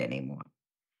diet anymore.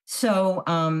 So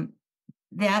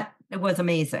that was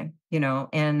amazing,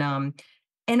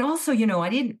 and also, I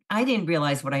didn't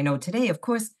realize what I know today. Of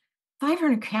course,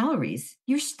 500 calories,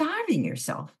 you're starving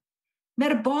yourself.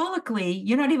 Metabolically,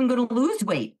 you're not even going to lose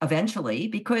weight eventually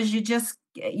because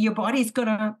your body's going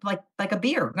to like a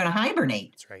beer, going to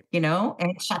hibernate, That's right.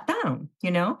 and shut down.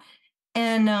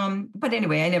 And but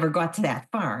anyway, I never got to that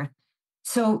far.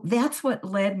 So that's what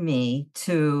led me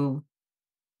to,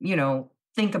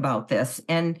 think about this.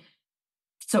 And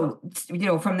so,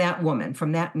 from that woman,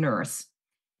 from that nurse,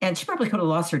 and she probably could have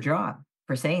lost her job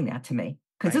for saying that to me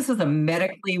because Right. this is a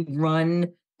medically run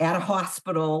at a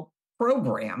hospital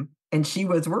program and she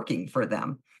was working for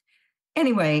them.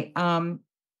 Anyway,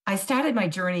 I started my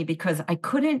journey because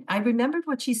I remembered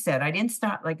what she said. I didn't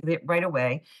start right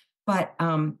away, but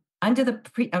under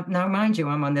the now mind you,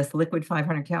 I'm on this liquid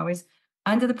 500 calories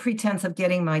under the pretense of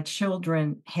getting my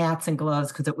children hats and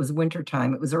gloves because it was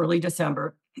wintertime. It was early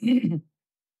December.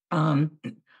 um,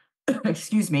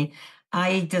 excuse me.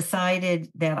 I decided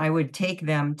that I would take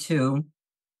them to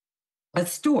a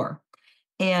store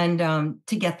and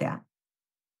to get that.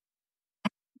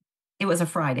 It was a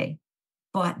Friday.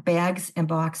 Bought bags and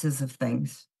boxes of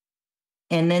things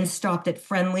and then stopped at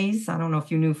Friendly's. I don't know if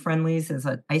you knew Friendly's is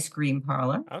an ice cream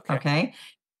parlor. Okay. Okay.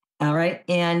 All right.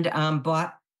 And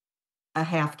bought a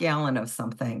half gallon of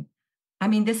something. I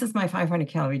mean, this is my 500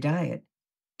 calorie diet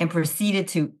and proceeded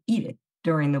to eat it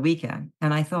during the weekend.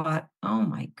 And I thought, oh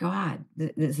my God,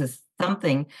 this is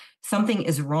something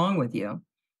is wrong with you.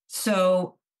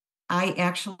 So I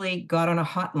actually got on a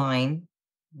hotline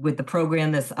with the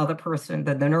program this other person,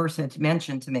 the nurse had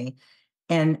mentioned to me.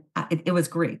 And it was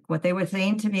Greek. What they were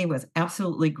saying to me was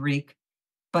absolutely Greek.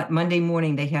 But Monday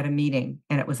morning, they had a meeting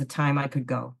and it was a time I could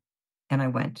go. And I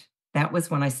went. That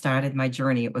was when I started my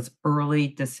journey. It was early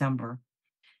December.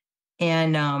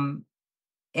 And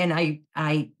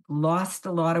I lost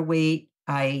a lot of weight.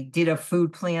 I did a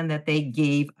food plan that they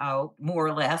gave out, more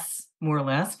or less, more or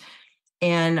less.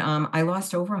 And I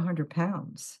lost over 100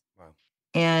 pounds Wow.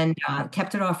 and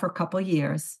kept it off for a couple of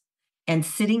years. And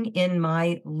sitting in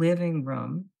my living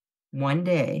room one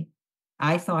day,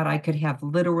 I thought I could have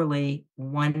literally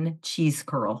one cheese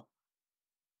curl,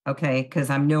 okay, because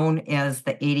I'm known as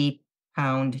the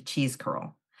 80-pound cheese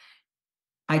curl.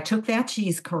 I took that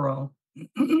cheese curl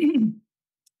and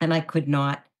I could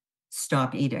not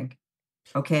stop eating.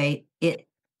 Okay. It,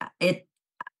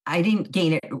 I didn't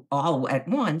gain it all at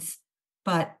once,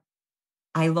 but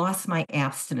I lost my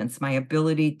abstinence, my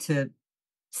ability to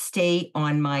stay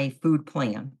on my food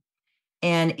plan.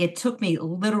 And it took me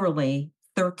literally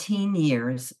 13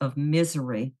 years of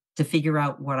misery to figure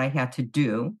out what I had to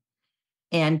do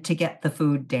and to get the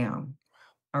food down.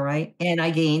 All right. And I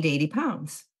gained 80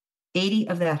 pounds. 80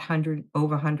 of that 100,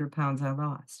 over 100 pounds I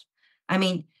lost. I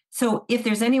mean, so if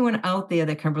there's anyone out there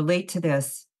that can relate to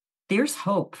this, there's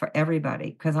hope for everybody.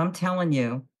 Because I'm telling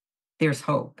you, there's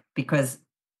hope. Because,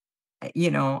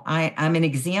 I'm an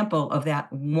example of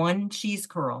that one cheese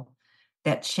curl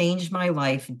that changed my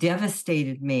life,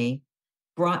 devastated me,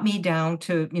 brought me down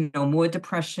to, more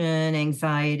depression,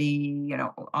 anxiety,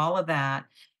 all of that.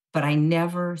 But I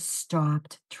never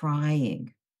stopped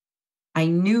trying. I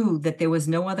knew that there was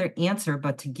no other answer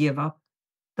but to give up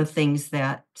the things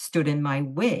that stood in my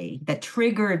way, that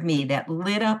triggered me, that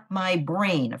lit up my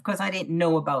brain. Of course, I didn't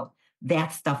know about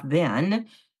that stuff then.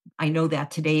 I know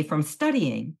that today from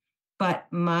studying. But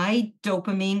my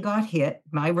dopamine got hit,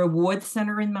 my reward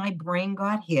center in my brain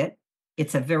got hit.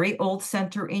 It's a very old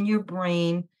center in your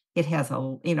brain. It has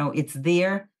it's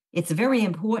there. It's very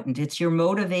important. It's your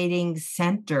motivating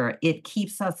center. It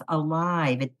keeps us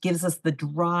alive. It gives us the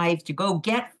drive to go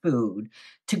get food,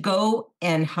 to go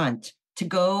and hunt, to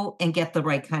go and get the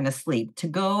right kind of sleep, to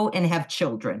go and have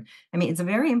children. I mean, it's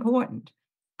very important.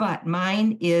 But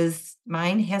mine has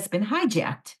been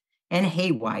hijacked and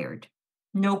haywired.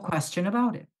 No question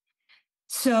about it.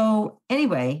 So,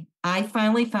 anyway, I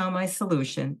finally found my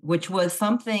solution, which was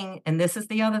something, and this is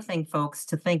the other thing, folks,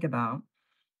 to think about.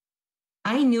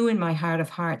 I knew in my heart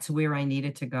of hearts where I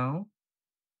needed to go.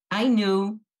 I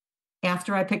knew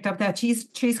after I picked up that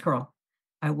cheese curl,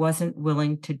 I wasn't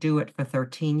willing to do it for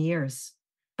 13 years.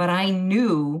 But I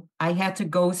knew I had to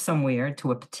go somewhere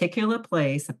to a particular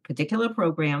place, a particular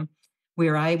program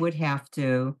where I would have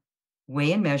to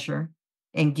weigh and measure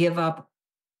and give up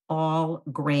all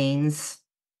grains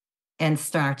and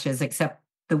starches except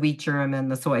the wheat germ and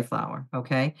the soy flour.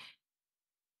 Okay.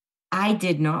 I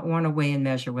did not want to weigh and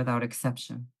measure without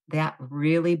exception. That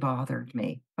really bothered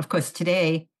me. Of course,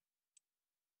 today,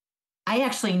 I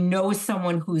actually know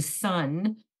someone whose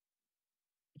son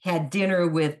had dinner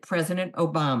with President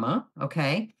Obama,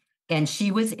 okay? And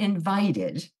she was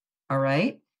invited, all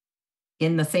right,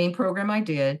 in the same program I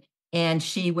did, and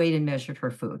she weighed and measured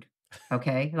her food.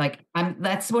 Okay? Like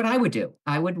that's what I would do.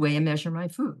 I would weigh and measure my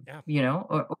food, Yeah.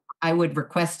 or I would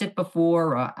request it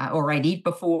before or I'd eat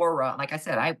before. Like I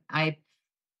said, I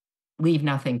leave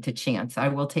nothing to chance. I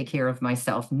will take care of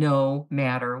myself no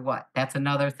matter what. That's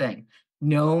another thing.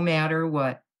 No matter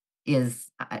what is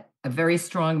a very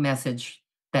strong message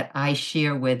that I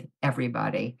share with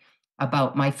everybody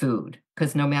about my food.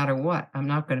 Because no matter what, I'm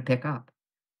not going to pick up.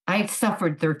 I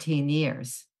suffered 13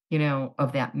 years,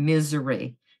 of that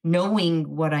misery,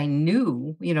 knowing what I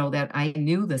knew, that I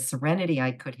knew the serenity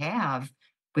I could have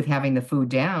with having the food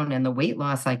down and the weight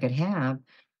loss I could have,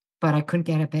 but I couldn't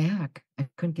get it back. I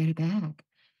couldn't get it back.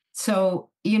 So,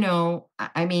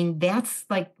 I mean, that's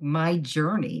like my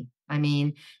journey. I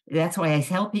mean, that's why I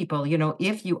tell people,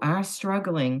 if you are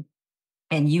struggling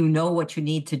and you know what you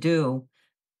need to do,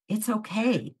 it's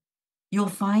okay. You'll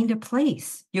find a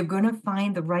place. You're going to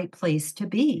find the right place to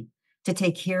be, to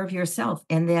take care of yourself.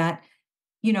 And that,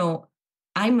 you know,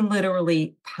 I'm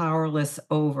literally powerless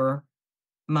over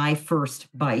my first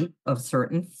bite of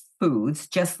certain foods,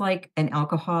 just like an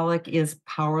alcoholic is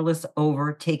powerless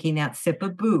over taking that sip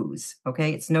of booze.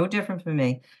 Okay. It's no different for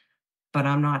me, but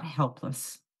I'm not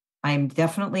helpless. I'm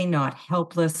definitely not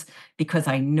helpless because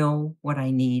I know what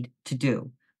I need to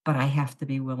do, but I have to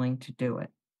be willing to do it.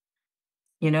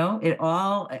 It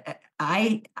all,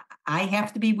 I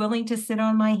have to be willing to sit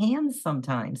on my hands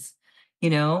sometimes,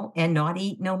 and not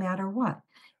eat no matter what.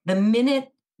 The minute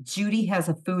Judy has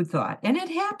a food thought, and it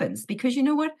happens because you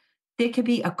know what? There could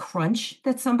be a crunch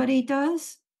that somebody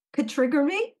does could trigger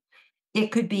me. It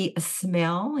could be a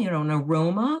smell, an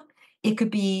aroma. It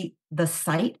could be the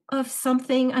sight of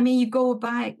something. I mean, you go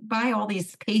buy all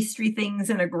these pastry things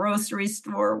in a grocery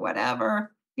store,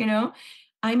 whatever.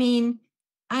 I mean,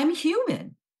 I'm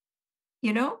human,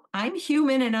 I'm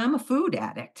human and I'm a food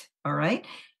addict. All right.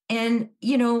 And,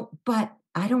 but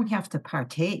I don't have to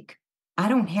partake. I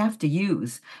don't have to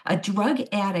use. A drug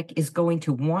addict is going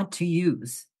to want to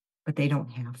use, but they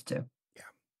don't have to. Yeah.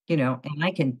 and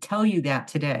I can tell you that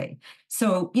today.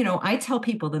 So, I tell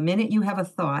people the minute you have a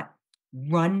thought,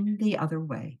 run the other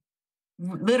way.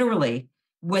 Literally,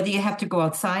 whether you have to go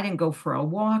outside and go for a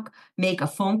walk, make a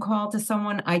phone call to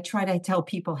someone. I try to tell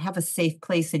people have a safe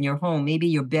place in your home. Maybe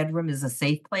your bedroom is a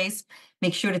safe place.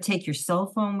 Make sure to take your cell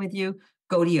phone with you.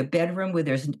 Go to your bedroom where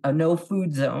there's a no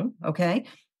food zone, okay?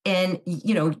 And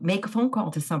make a phone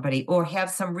call to somebody or have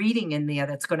some reading in there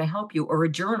that's going to help you or a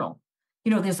journal.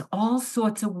 There's all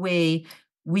sorts of way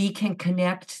we can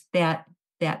connect that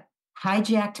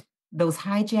hijacked those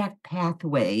hijacked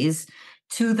pathways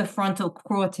to the frontal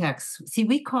cortex. See,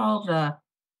 we call the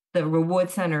reward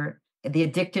center, the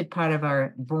addicted part of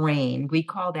our brain, we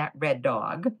call that red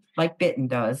dog, like Bitten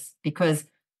does, because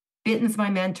Bitten's my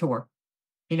mentor.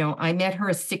 I met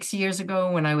her 6 years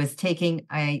ago when I was taking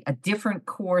a different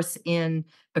course in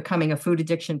becoming a food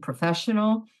addiction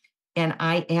professional. And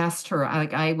I asked her,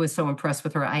 I was so impressed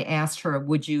with her. I asked her,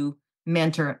 would you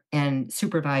mentor and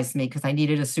supervise me? Because I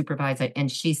needed a supervisor. And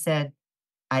she said,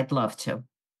 I'd love to.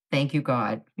 Thank you,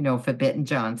 God, for Bitten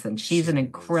Johnson. She's She's an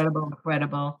amazing.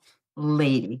 incredible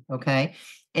lady. Okay.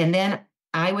 And then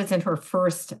I was in her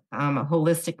first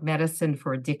holistic medicine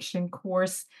for addiction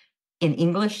course in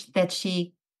English that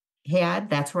she had.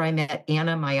 That's where I met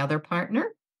Anna, my other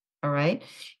partner. All right.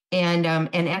 And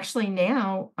actually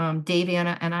now Dave,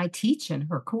 Anna, and I teach in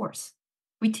her course.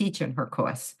 We teach in her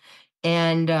course.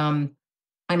 And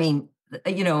I mean,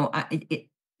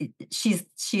 she's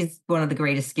one of the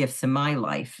greatest gifts in my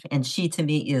life, and she to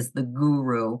me is the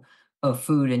guru of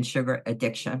food and sugar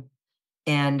addiction.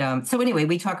 And so anyway,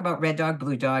 we talk about red dog,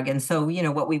 blue dog, and so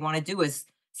what we want to do is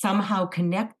somehow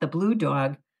connect the blue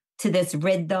dog to this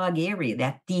red dog area,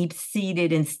 that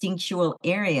deep-seated instinctual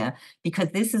area, because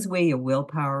this is where your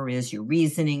willpower is, your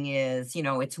reasoning is.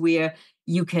 It's where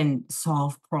you can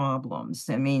solve problems.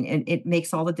 I mean, it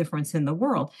makes all the difference in the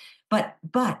world.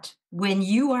 But when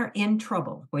you are in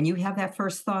trouble, when you have that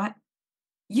first thought,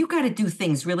 you got to do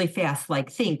things really fast,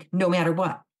 like think no matter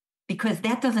what, because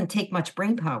that doesn't take much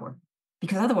brain power,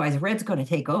 because otherwise red's going to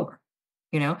take over,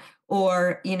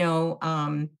 or,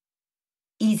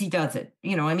 easy does it.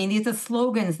 I mean, these are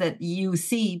slogans that you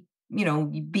see,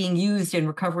 being used in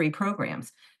recovery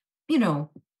programs, you know,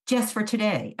 just for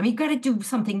today. I mean, you got to do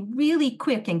something really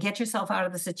quick and get yourself out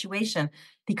of the situation,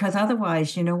 because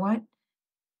otherwise, you know what?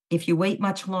 If you wait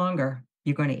much longer,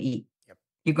 you're going to eat. Yep.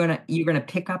 You're going to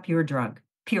pick up your drug,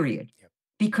 period. Yep.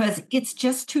 Because it's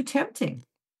just too tempting.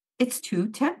 It's too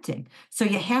tempting. So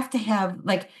you have to have,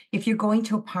 like, if you're going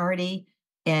to a party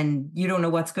and you don't know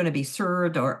what's going to be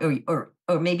served, or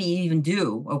maybe you even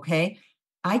do, okay?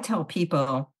 I tell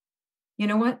people, you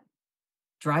know what?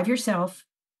 Drive yourself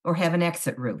or have an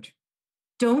exit route.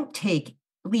 Don't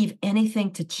leave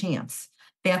anything to chance.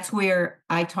 That's where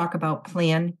I talk about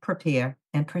plan, prepare,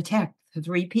 and protect, the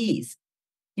 3 Ps.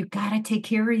 You got to take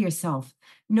care of yourself.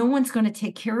 No one's going to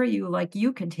take care of you like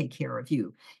you can take care of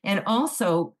you. And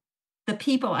also,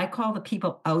 I call the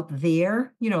people out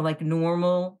there, like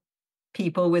normal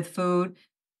people with food,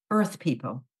 earth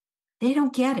people. They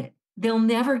don't get it. They'll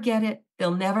never get it.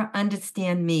 They'll never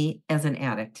understand me as an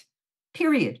addict.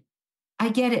 Period. I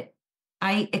get it.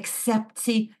 I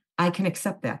can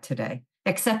accept that today.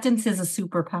 Acceptance is a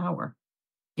superpower,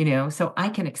 so I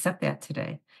can accept that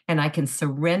today. And I can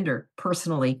surrender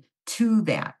personally to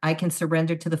that. I can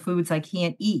surrender to the foods I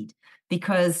can't eat,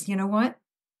 because you know what?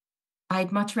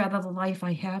 I'd much rather the life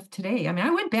I have today. I mean,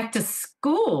 I went back to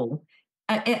school.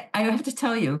 I have to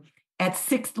tell you, at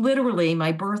literally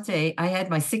my birthday, I had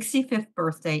my 65th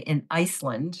birthday in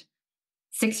Iceland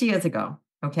 6 years ago.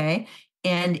 Okay.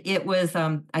 And it was,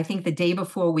 I think the day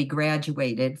before we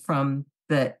graduated from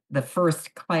the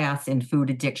first class in food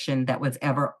addiction that was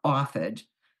ever offered.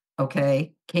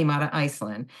 Okay. Came out of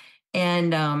Iceland.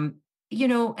 And, I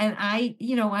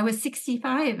was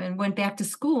 65 and went back to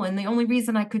school. And the only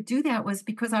reason I could do that was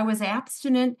because I was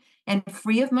abstinent and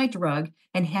free of my drug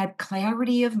and had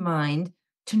clarity of mind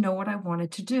to know what I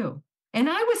wanted to do. And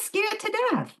I was scared to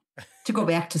death to go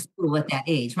back to school at that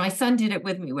age. My son did it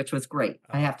with me, which was great.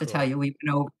 I have to tell you, we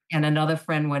went over, and another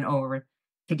friend went over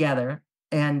together.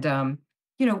 And,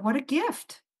 what a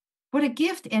gift. What a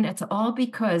gift. And it's all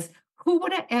because who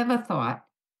would have ever thought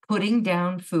putting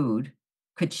down food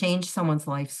could change someone's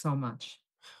life so much?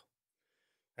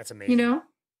 That's You amazing. know,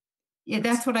 yeah,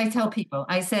 that's what I tell people.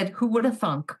 I said, who would have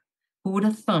thunk? Who would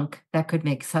have thunk that could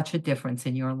make such a difference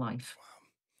in your life?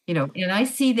 And I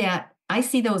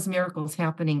see those miracles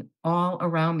happening all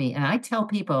around me. And I tell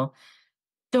people,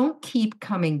 don't keep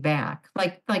coming back.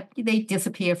 Like they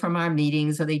disappear from our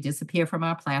meetings or they disappear from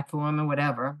our platform or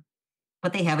whatever,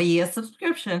 but they have a year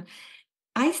subscription.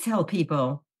 I tell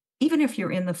people, even if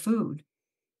you're in the food,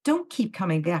 don't keep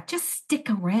coming back. Just stick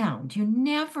around. You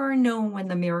never know when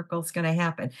the miracle's going to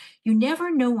happen. You never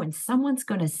know when someone's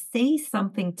going to say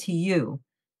something to you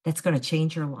that's going to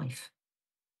change your life.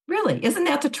 Really, isn't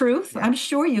that the truth? Yeah. I'm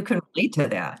sure you can relate to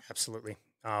that. Absolutely.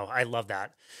 Oh, I love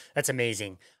that. That's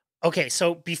amazing. Okay,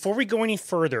 so before we go any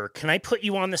further, can I put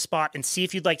you on the spot and see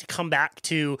if you'd like to come back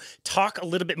to talk a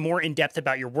little bit more in depth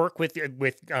about your work with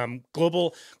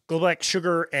global X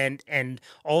sugar and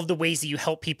all of the ways that you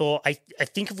help people? I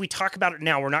think if we talk about it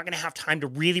now, we're not going to have time to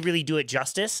really do it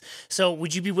justice. So,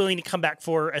 would you be willing to come back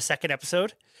for a second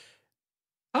episode?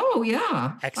 Oh, yeah.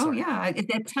 Oh, Excellent. yeah. Is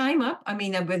that time up? I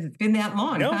mean, it's been that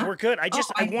long, No, huh? we're good. Oh,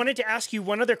 I wanted to ask you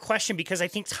one other question because I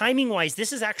think timing wise,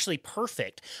 this is actually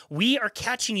perfect. We are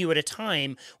catching you at a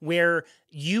time where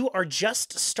you are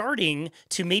just starting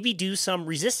to maybe do some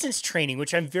resistance training,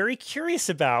 which I'm very curious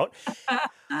about.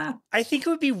 I think it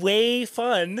would be way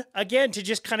fun, again, to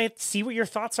just kind of see what your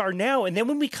thoughts are now. And then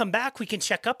when we come back, we can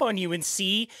check up on you and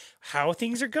see how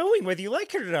things are going, whether you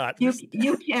like it or not.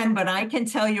 you can, but I can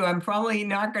tell you I'm probably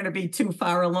not going to be too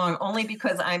far along, only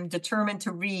because I'm determined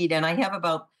to read, and I have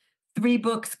about 3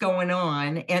 books going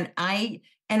on, and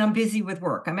I'm busy with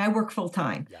work. I mean, I work full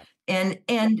time. Yeah.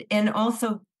 And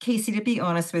also, Casey, to be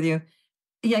honest with you,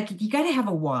 yeah, you got to have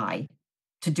a why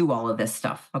to do all of this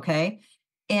stuff, okay?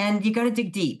 And you got to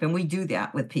dig deep, and we do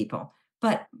that with people.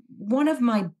 But one of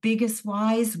my biggest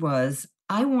whys was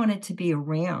I wanted to be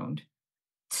around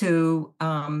to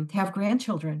have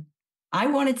grandchildren. I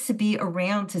wanted to be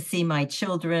around to see my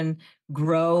children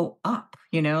grow up,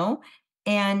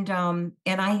 and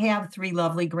I have 3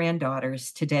 lovely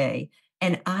granddaughters today,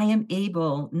 and I am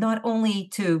able not only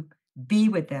to be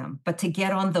with them, but to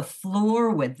get on the floor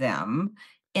with them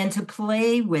and to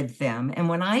play with them. And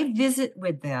when I visit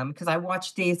with them, because I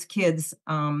watch Dave's kids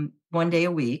 1 day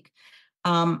a week,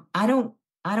 I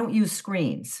don't use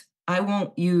screens. I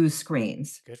won't use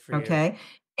screens. Good for you. Okay.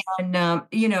 And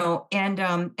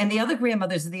the other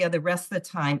grandmother's the other rest of the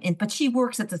time, but she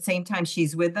works at the same time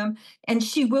she's with them, and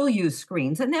she will use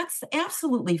screens, and that's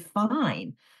absolutely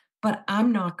fine. But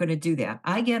I'm not going to do that.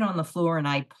 I get on the floor and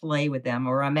I play with them,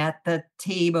 or I'm at the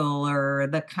table or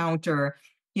the counter,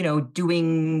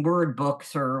 doing word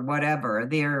books or whatever.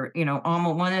 They're,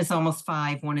 almost one is almost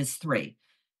 5, one is 3,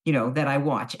 that I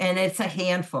watch, and it's a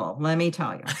handful. Let me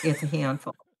tell you, it's a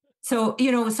handful. So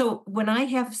when I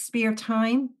have spare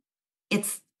time,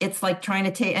 it's like trying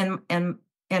to take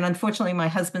and unfortunately my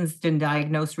husband's been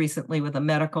diagnosed recently with a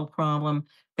medical problem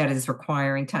that is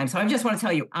requiring time. So I just want to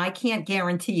tell you, I can't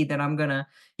guarantee that I'm gonna,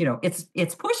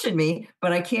 it's pushing me,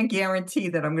 but I can't guarantee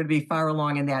that I'm gonna be far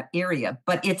along in that area.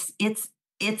 But it's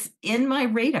in my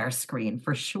radar screen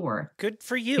for sure. Good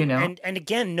for You you. know? And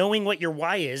again, knowing what your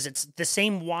why is, it's the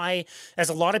same why as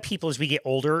a lot of people as we get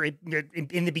older.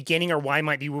 In the beginning, our why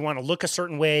might be we want to look a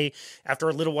certain way. After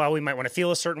a little while, we might want to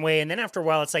feel a certain way. And then after a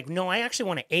while, it's like, no, I actually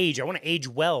want to age. I want to age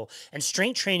well. And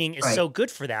strength training is Right. so good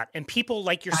for that. And people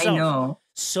like I yourself, know.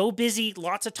 so busy,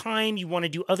 lots of time, you want to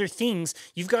do other things.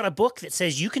 You've got a book that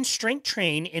says you can strength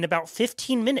train in about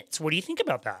 15 minutes. What do you think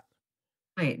about that?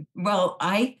 Right. Well,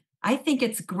 I think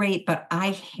it's great, but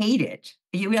I hate it.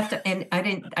 You have to, and I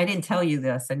didn't tell you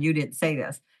this, and you didn't say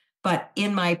this, but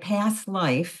in my past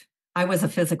life, I was a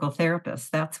physical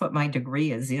therapist. That's what my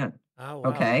degree is in. Oh, wow.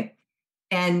 Okay.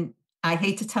 And I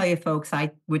hate to tell you folks,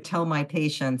 I would tell my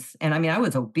patients, and I mean, I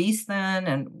was obese then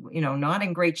and, not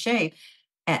in great shape,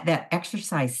 that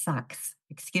exercise sucks.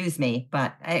 Excuse me,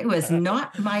 but it was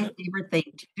not my favorite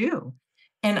thing to do.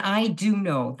 And I do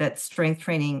know that strength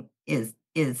training is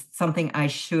something I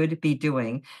should be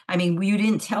doing. I mean, you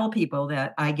didn't tell people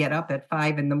that I get up at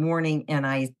 5 in the morning and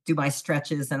I do my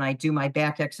stretches and I do my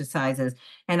back exercises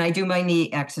and I do my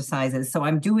knee exercises. So I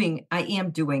am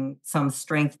doing some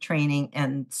strength training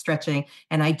and stretching,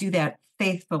 and I do that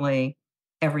faithfully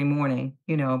every morning.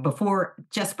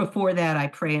 Just before that, I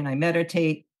pray and I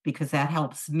meditate because that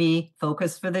helps me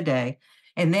focus for the day.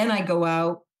 And then I go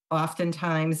out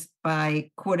oftentimes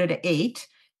by 7:45,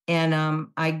 and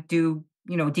I do,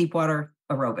 deep water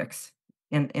aerobics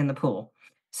in the pool.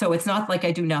 So it's not like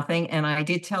I do nothing. And I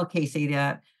did tell Casey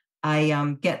that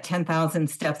I get 10,000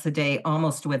 steps a day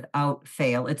almost without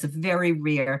fail. It's very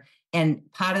rare.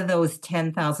 And part of those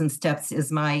 10,000 steps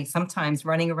is my sometimes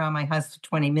running around my house for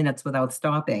 20 minutes without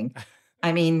stopping.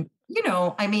 It's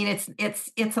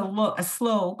a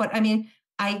slow, but I mean,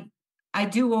 I I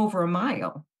do over a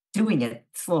mile doing it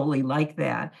slowly like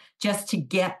that just to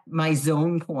get my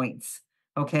zone points.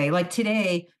 Okay. Like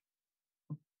today,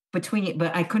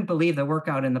 but I couldn't believe the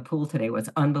workout in the pool today was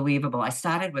unbelievable. I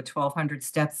started with 1,200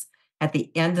 steps at the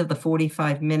end of the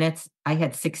 45 minutes, I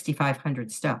had 6,500 Wow.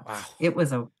 steps.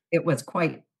 It was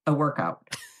quite a workout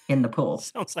in the pool,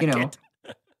 Sounds you like know? it.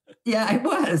 Yeah, it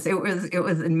was. It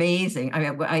was amazing. I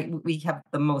mean, we have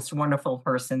the most wonderful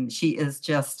person. She is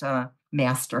just a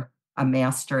master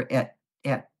at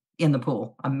in the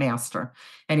pool, a master.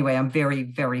 Anyway, I'm very,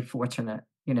 very fortunate,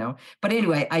 you know. But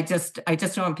anyway, I just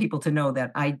want people to know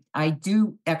that I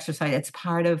do exercise. It's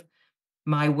part of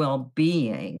my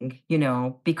well-being, you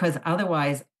know, because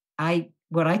otherwise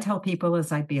what I tell people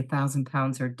is I'd be 1,000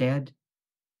 pounds or dead,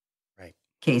 Right.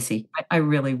 Casey. I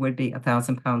really would be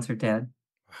 1,000 pounds or dead,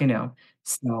 you know.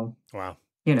 So, Wow.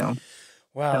 you know,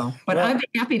 Wow. so, but Well, I'd be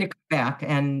happy to come back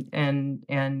and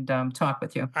talk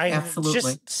with you. I have Absolutely.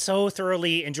 just so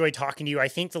thoroughly enjoyed talking to you. I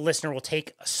think the listener will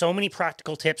take so many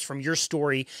practical tips from your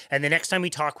story. And the next time we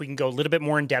talk, we can go a little bit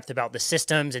more in depth about the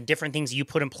systems and different things you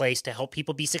put in place to help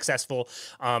people be successful.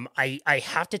 I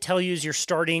have to tell you, as you're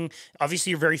starting,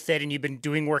 obviously you're very fit and you've been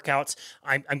doing workouts.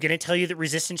 I'm going to tell you that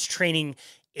resistance training,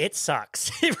 it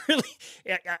sucks. It really,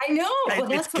 I know. Well, it's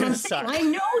that's what going I'm to saying. suck. I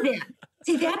know that.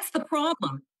 See, that's the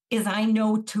problem is I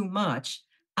know too much.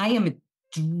 I am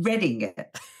dreading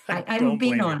it. I I'm don't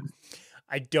being blame you. honest.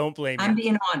 I don't blame you. I'm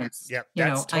being honest. Yep. You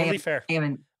That's know, totally fair. I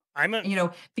haven't, I'm a, you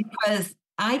know, because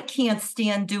I can't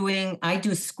stand I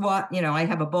do squat, you know, I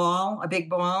have a ball, a big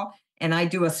ball, and I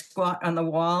do a squat on the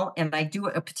wall and I do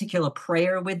a particular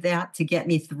prayer with that to get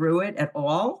me through it at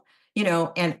all, you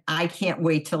know, and I can't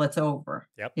wait till it's over,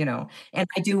 yep. you know. And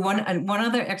I do one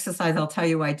other exercise I'll tell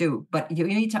you I do, but you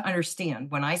need to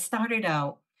understand when I started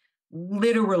out,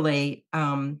 literally,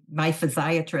 my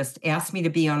physiatrist asked me to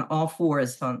be on all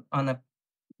fours on the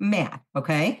mat,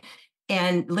 okay?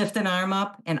 And lift an arm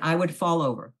up and I would fall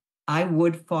over. I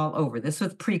would fall over. This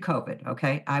was pre-COVID,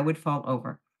 okay? I would fall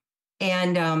over.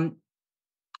 And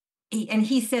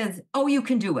he says, "Oh, you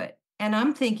can do it." And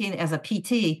I'm thinking as a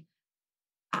PT,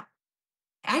 I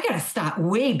got to start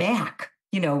way back,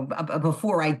 you know,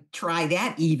 before I try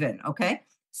that even, okay?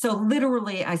 So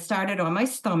literally I started on my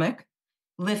stomach,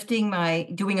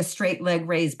 doing a straight leg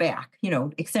raise back, you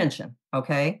know, extension,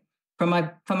 okay? From my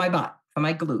butt, from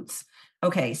my glutes.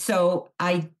 Okay, so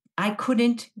I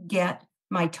couldn't get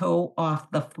my toe off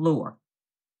the floor.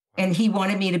 And he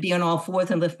wanted me to be on all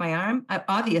fours and lift my arm.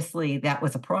 Obviously, that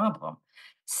was a problem.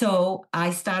 So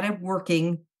I started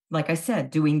working, like I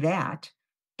said, doing that.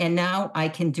 And now I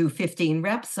can do 15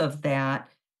 reps of that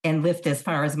and lift as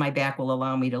far as my back will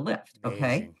allow me to lift.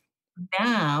 Okay.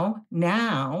 Amazing.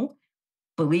 Now,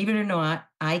 believe it or not,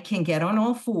 I can get on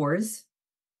all fours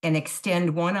and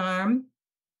extend one arm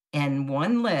and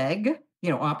one leg, you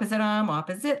know, opposite arm,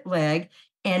 opposite leg,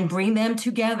 and bring them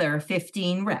together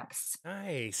 15 reps.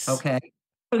 Nice. Okay.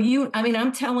 So I mean,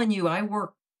 I'm telling you,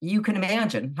 you can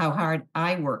imagine how hard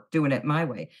I work doing it my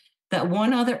way. That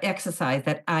one other exercise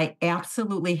that I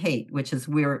absolutely hate, which is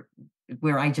where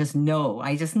I just know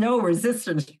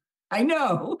resistance, I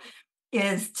know,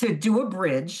 is to do a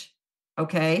bridge.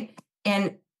 Okay.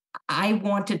 And I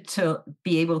wanted to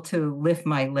be able to lift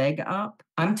my leg up.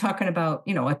 I'm talking about,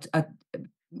 you know,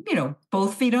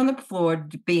 both feet on the floor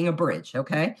being a bridge.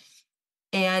 Okay.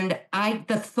 And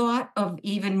the thought of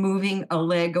even moving a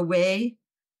leg away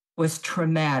was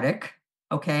traumatic.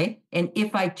 Okay. And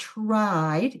if I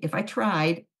tried,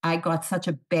 I got such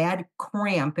a bad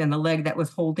cramp in the leg that was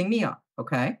holding me up.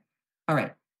 Okay. All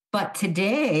right. But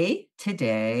today,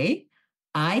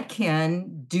 I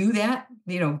can do that,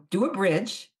 you know, do a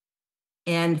bridge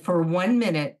and for 1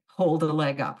 minute, hold a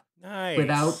leg up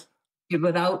without, Nice. you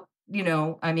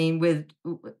know, I mean,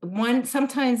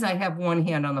 sometimes I have one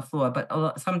hand on the floor, but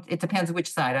it depends which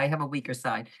side. I have a weaker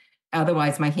side.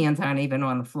 Otherwise, my hands aren't even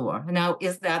on the floor. Now,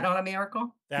 is that not a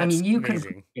miracle? I That's mean, you can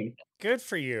amazing. appreciate Good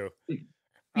for you. that,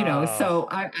 you know, Oh, so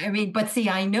I mean, but see,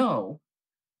 I know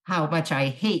how much I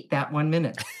hate that 1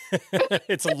 minute.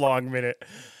 it's a long minute.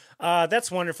 That's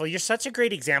wonderful. You're such a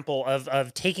great example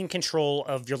of taking control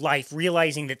of your life,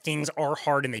 realizing that things are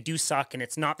hard and they do suck and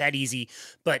it's not that easy,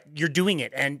 but you're doing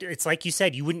it. And it's like you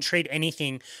said, you wouldn't trade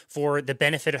anything for the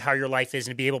benefit of how your life is,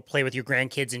 and to be able to play with your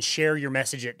grandkids and share your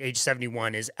message at age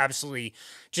 71 is absolutely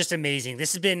just amazing.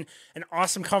 This has been an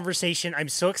awesome conversation. I'm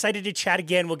so excited to chat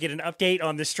again. We'll get an update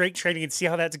on the strength training and see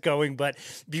how that's going. But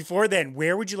before then,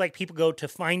 where would you like people go to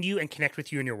find you and connect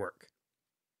with you in your work?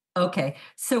 Okay,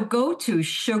 so go to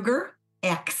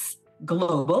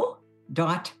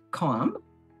sugarxglobal.com.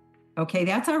 Okay,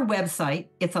 that's our website.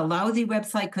 It's a lousy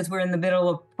website because we're in the middle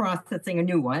of processing a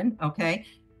new one. Okay,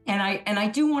 and I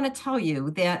do want to tell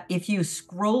you that if you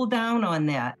scroll down on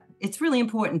that, it's really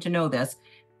important to know this.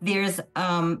 There's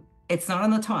it's not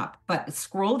on the top, but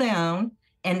scroll down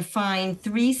and find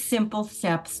 3 simple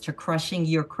steps to crushing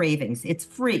your cravings. It's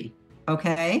free,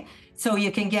 okay? So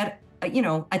you can get,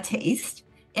 a taste.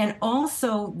 And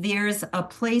also, there's a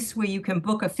place where you can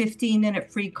book a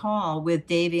 15-minute free call with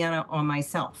Dave, Anna, or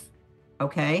myself,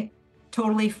 okay?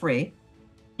 Totally free,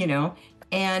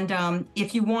 And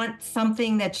if you want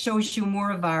something that shows you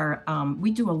more of our,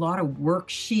 we do a lot of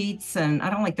worksheets, and I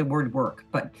don't like the word work,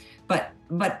 but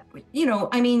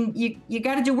you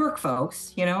got to do work,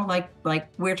 folks. Like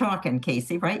we're talking,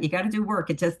 Casey, right? You got to do work.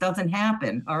 It just doesn't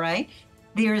happen. All right.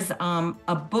 There's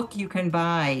a book you can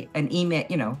buy, an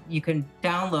email, you can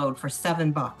download for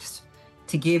 $7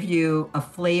 to give you a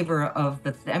flavor of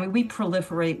we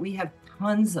proliferate. We have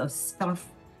tons of stuff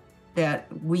that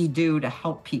we do to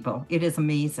help people. It is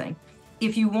amazing.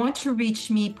 If you want to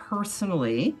reach me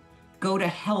personally, go to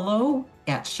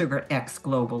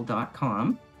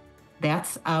hello@sugarxglobal.com.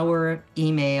 That's our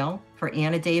email for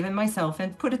Anna, Dave, and myself,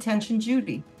 and put attention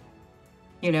Judy,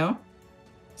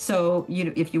 So,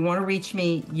 if you want to reach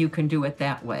me, you can do it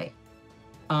that way.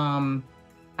 I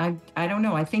don't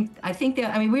know. I think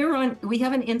that, we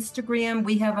have an Instagram,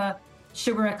 we have a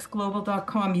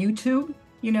sugarxglobal.com YouTube.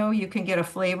 You can get a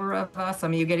flavor of us.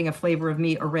 You're getting a flavor of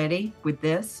me already with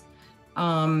this.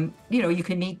 You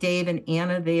can meet Dave and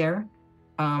Anna there.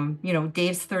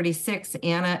 Dave's 36,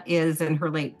 Anna is in her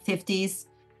late 50s,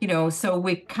 so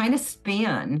we kind of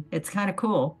span. It's kind of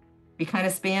cool. We kind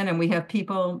of span, and we have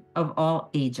people of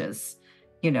all ages,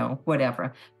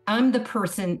 whatever. I'm the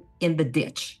person in the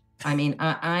ditch.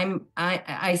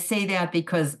 I say that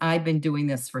because I've been doing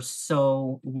this for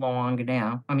so long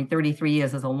now. 33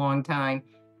 years is a long time.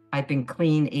 I've been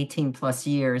clean 18 plus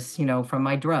years, from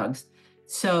my drugs.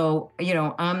 So,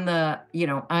 I'm a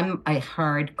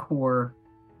hardcore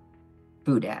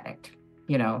food addict,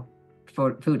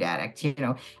 food addict,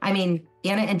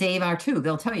 Anna and Dave are too.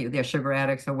 They'll tell you they're sugar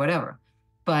addicts or whatever.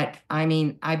 But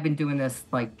I've been doing this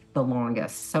like the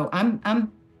longest. So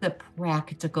I'm the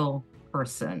practical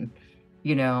person,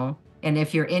 and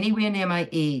if you're anywhere near my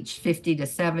age, 50 to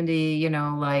 70,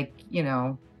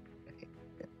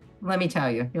 let me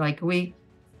tell you,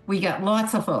 we got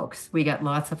lots of folks.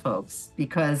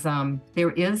 Because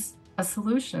there is a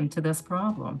solution to this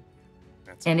problem.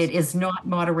 And it is not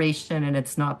moderation, and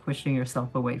it's not pushing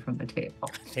yourself away from the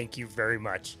table. Thank you very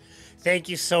much. Thank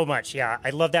you so much. Yeah, I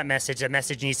love that message. That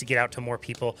message needs to get out to more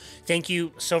people. Thank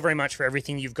you so very much for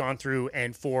everything you've gone through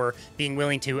and for being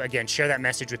willing to, again, share that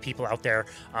message with people out there.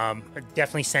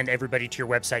 Definitely send everybody to your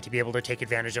website to be able to take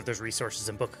advantage of those resources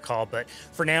and book a call. But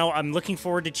for now, I'm looking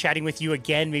forward to chatting with you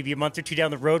again, maybe a month or two down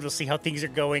the road. We'll see how things are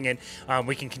going, and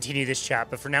we can continue this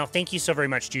chat. But for now, thank you so very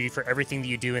much, Judy, for everything that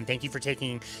you do, and thank you for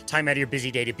taking time out of your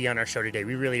busy day to be on our show today.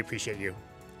 We really appreciate you.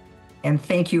 And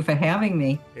thank you for having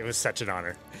me. It was such an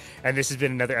honor. And this has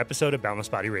been another episode of Boundless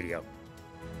Body Radio.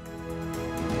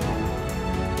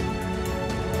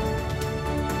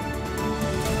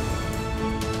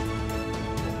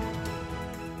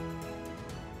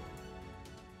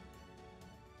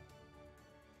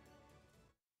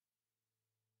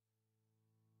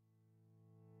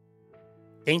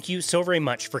 Thank you so very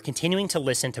much for continuing to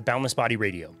listen to Boundless Body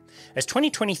Radio. As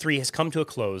 2023 has come to a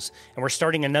close and we're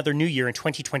starting another new year in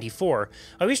 2024,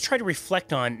 I always try to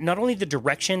reflect on not only the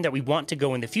direction that we want to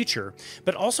go in the future,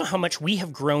 but also how much we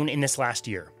have grown in this last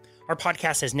year. Our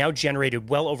podcast has now generated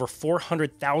well over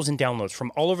 400,000 downloads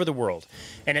from all over the world,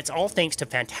 and it's all thanks to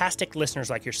fantastic listeners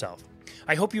like yourself.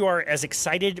 I hope you are as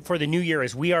excited for the new year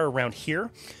as we are around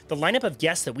here. The lineup of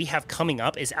guests that we have coming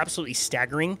up is absolutely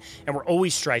staggering, and we're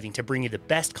always striving to bring you the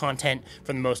best content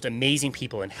from the most amazing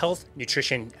people in health,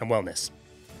 nutrition, and wellness.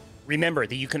 Remember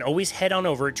that you can always head on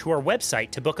over to our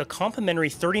website to book a complimentary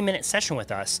 30-minute session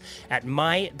with us at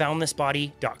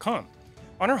myboundlessbody.com.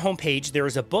 On our homepage, there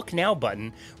is a Book Now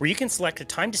button where you can select a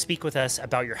time to speak with us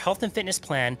about your health and fitness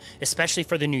plan, especially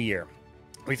for the new year.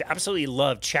 We've absolutely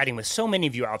loved chatting with so many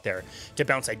of you out there to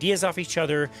bounce ideas off each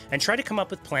other and try to come up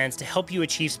with plans to help you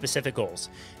achieve specific goals.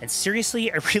 And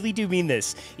seriously, I really do mean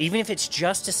this. Even if it's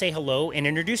just to say hello and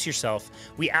introduce yourself,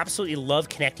 we absolutely love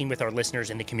connecting with our listeners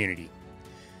in the community.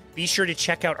 Be sure to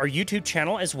check out our YouTube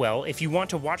channel as well if you want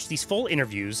to watch these full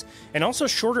interviews and also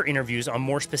shorter interviews on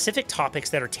more specific topics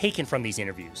that are taken from these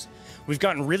interviews. We've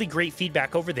gotten really great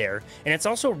feedback over there, and it's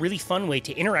also a really fun way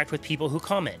to interact with people who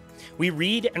comment. We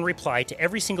read and reply to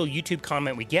every single YouTube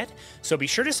comment we get, so be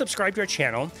sure to subscribe to our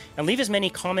channel and leave as many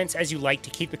comments as you like to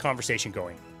keep the conversation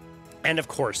going. And of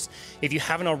course, if you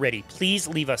haven't already, please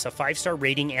leave us a 5-star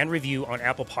rating and review on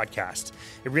Apple Podcasts.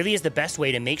 It really is the best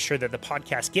way to make sure that the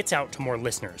podcast gets out to more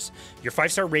listeners. Your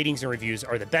 5-star ratings and reviews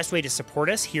are the best way to support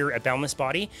us here at Boundless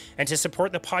Body, and to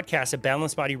support the podcast at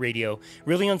Boundless Body Radio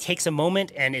really only takes a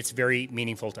moment, and it's very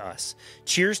meaningful to us.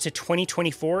 Cheers to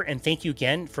 2024, and thank you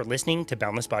again for listening to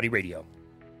Boundless Body Radio.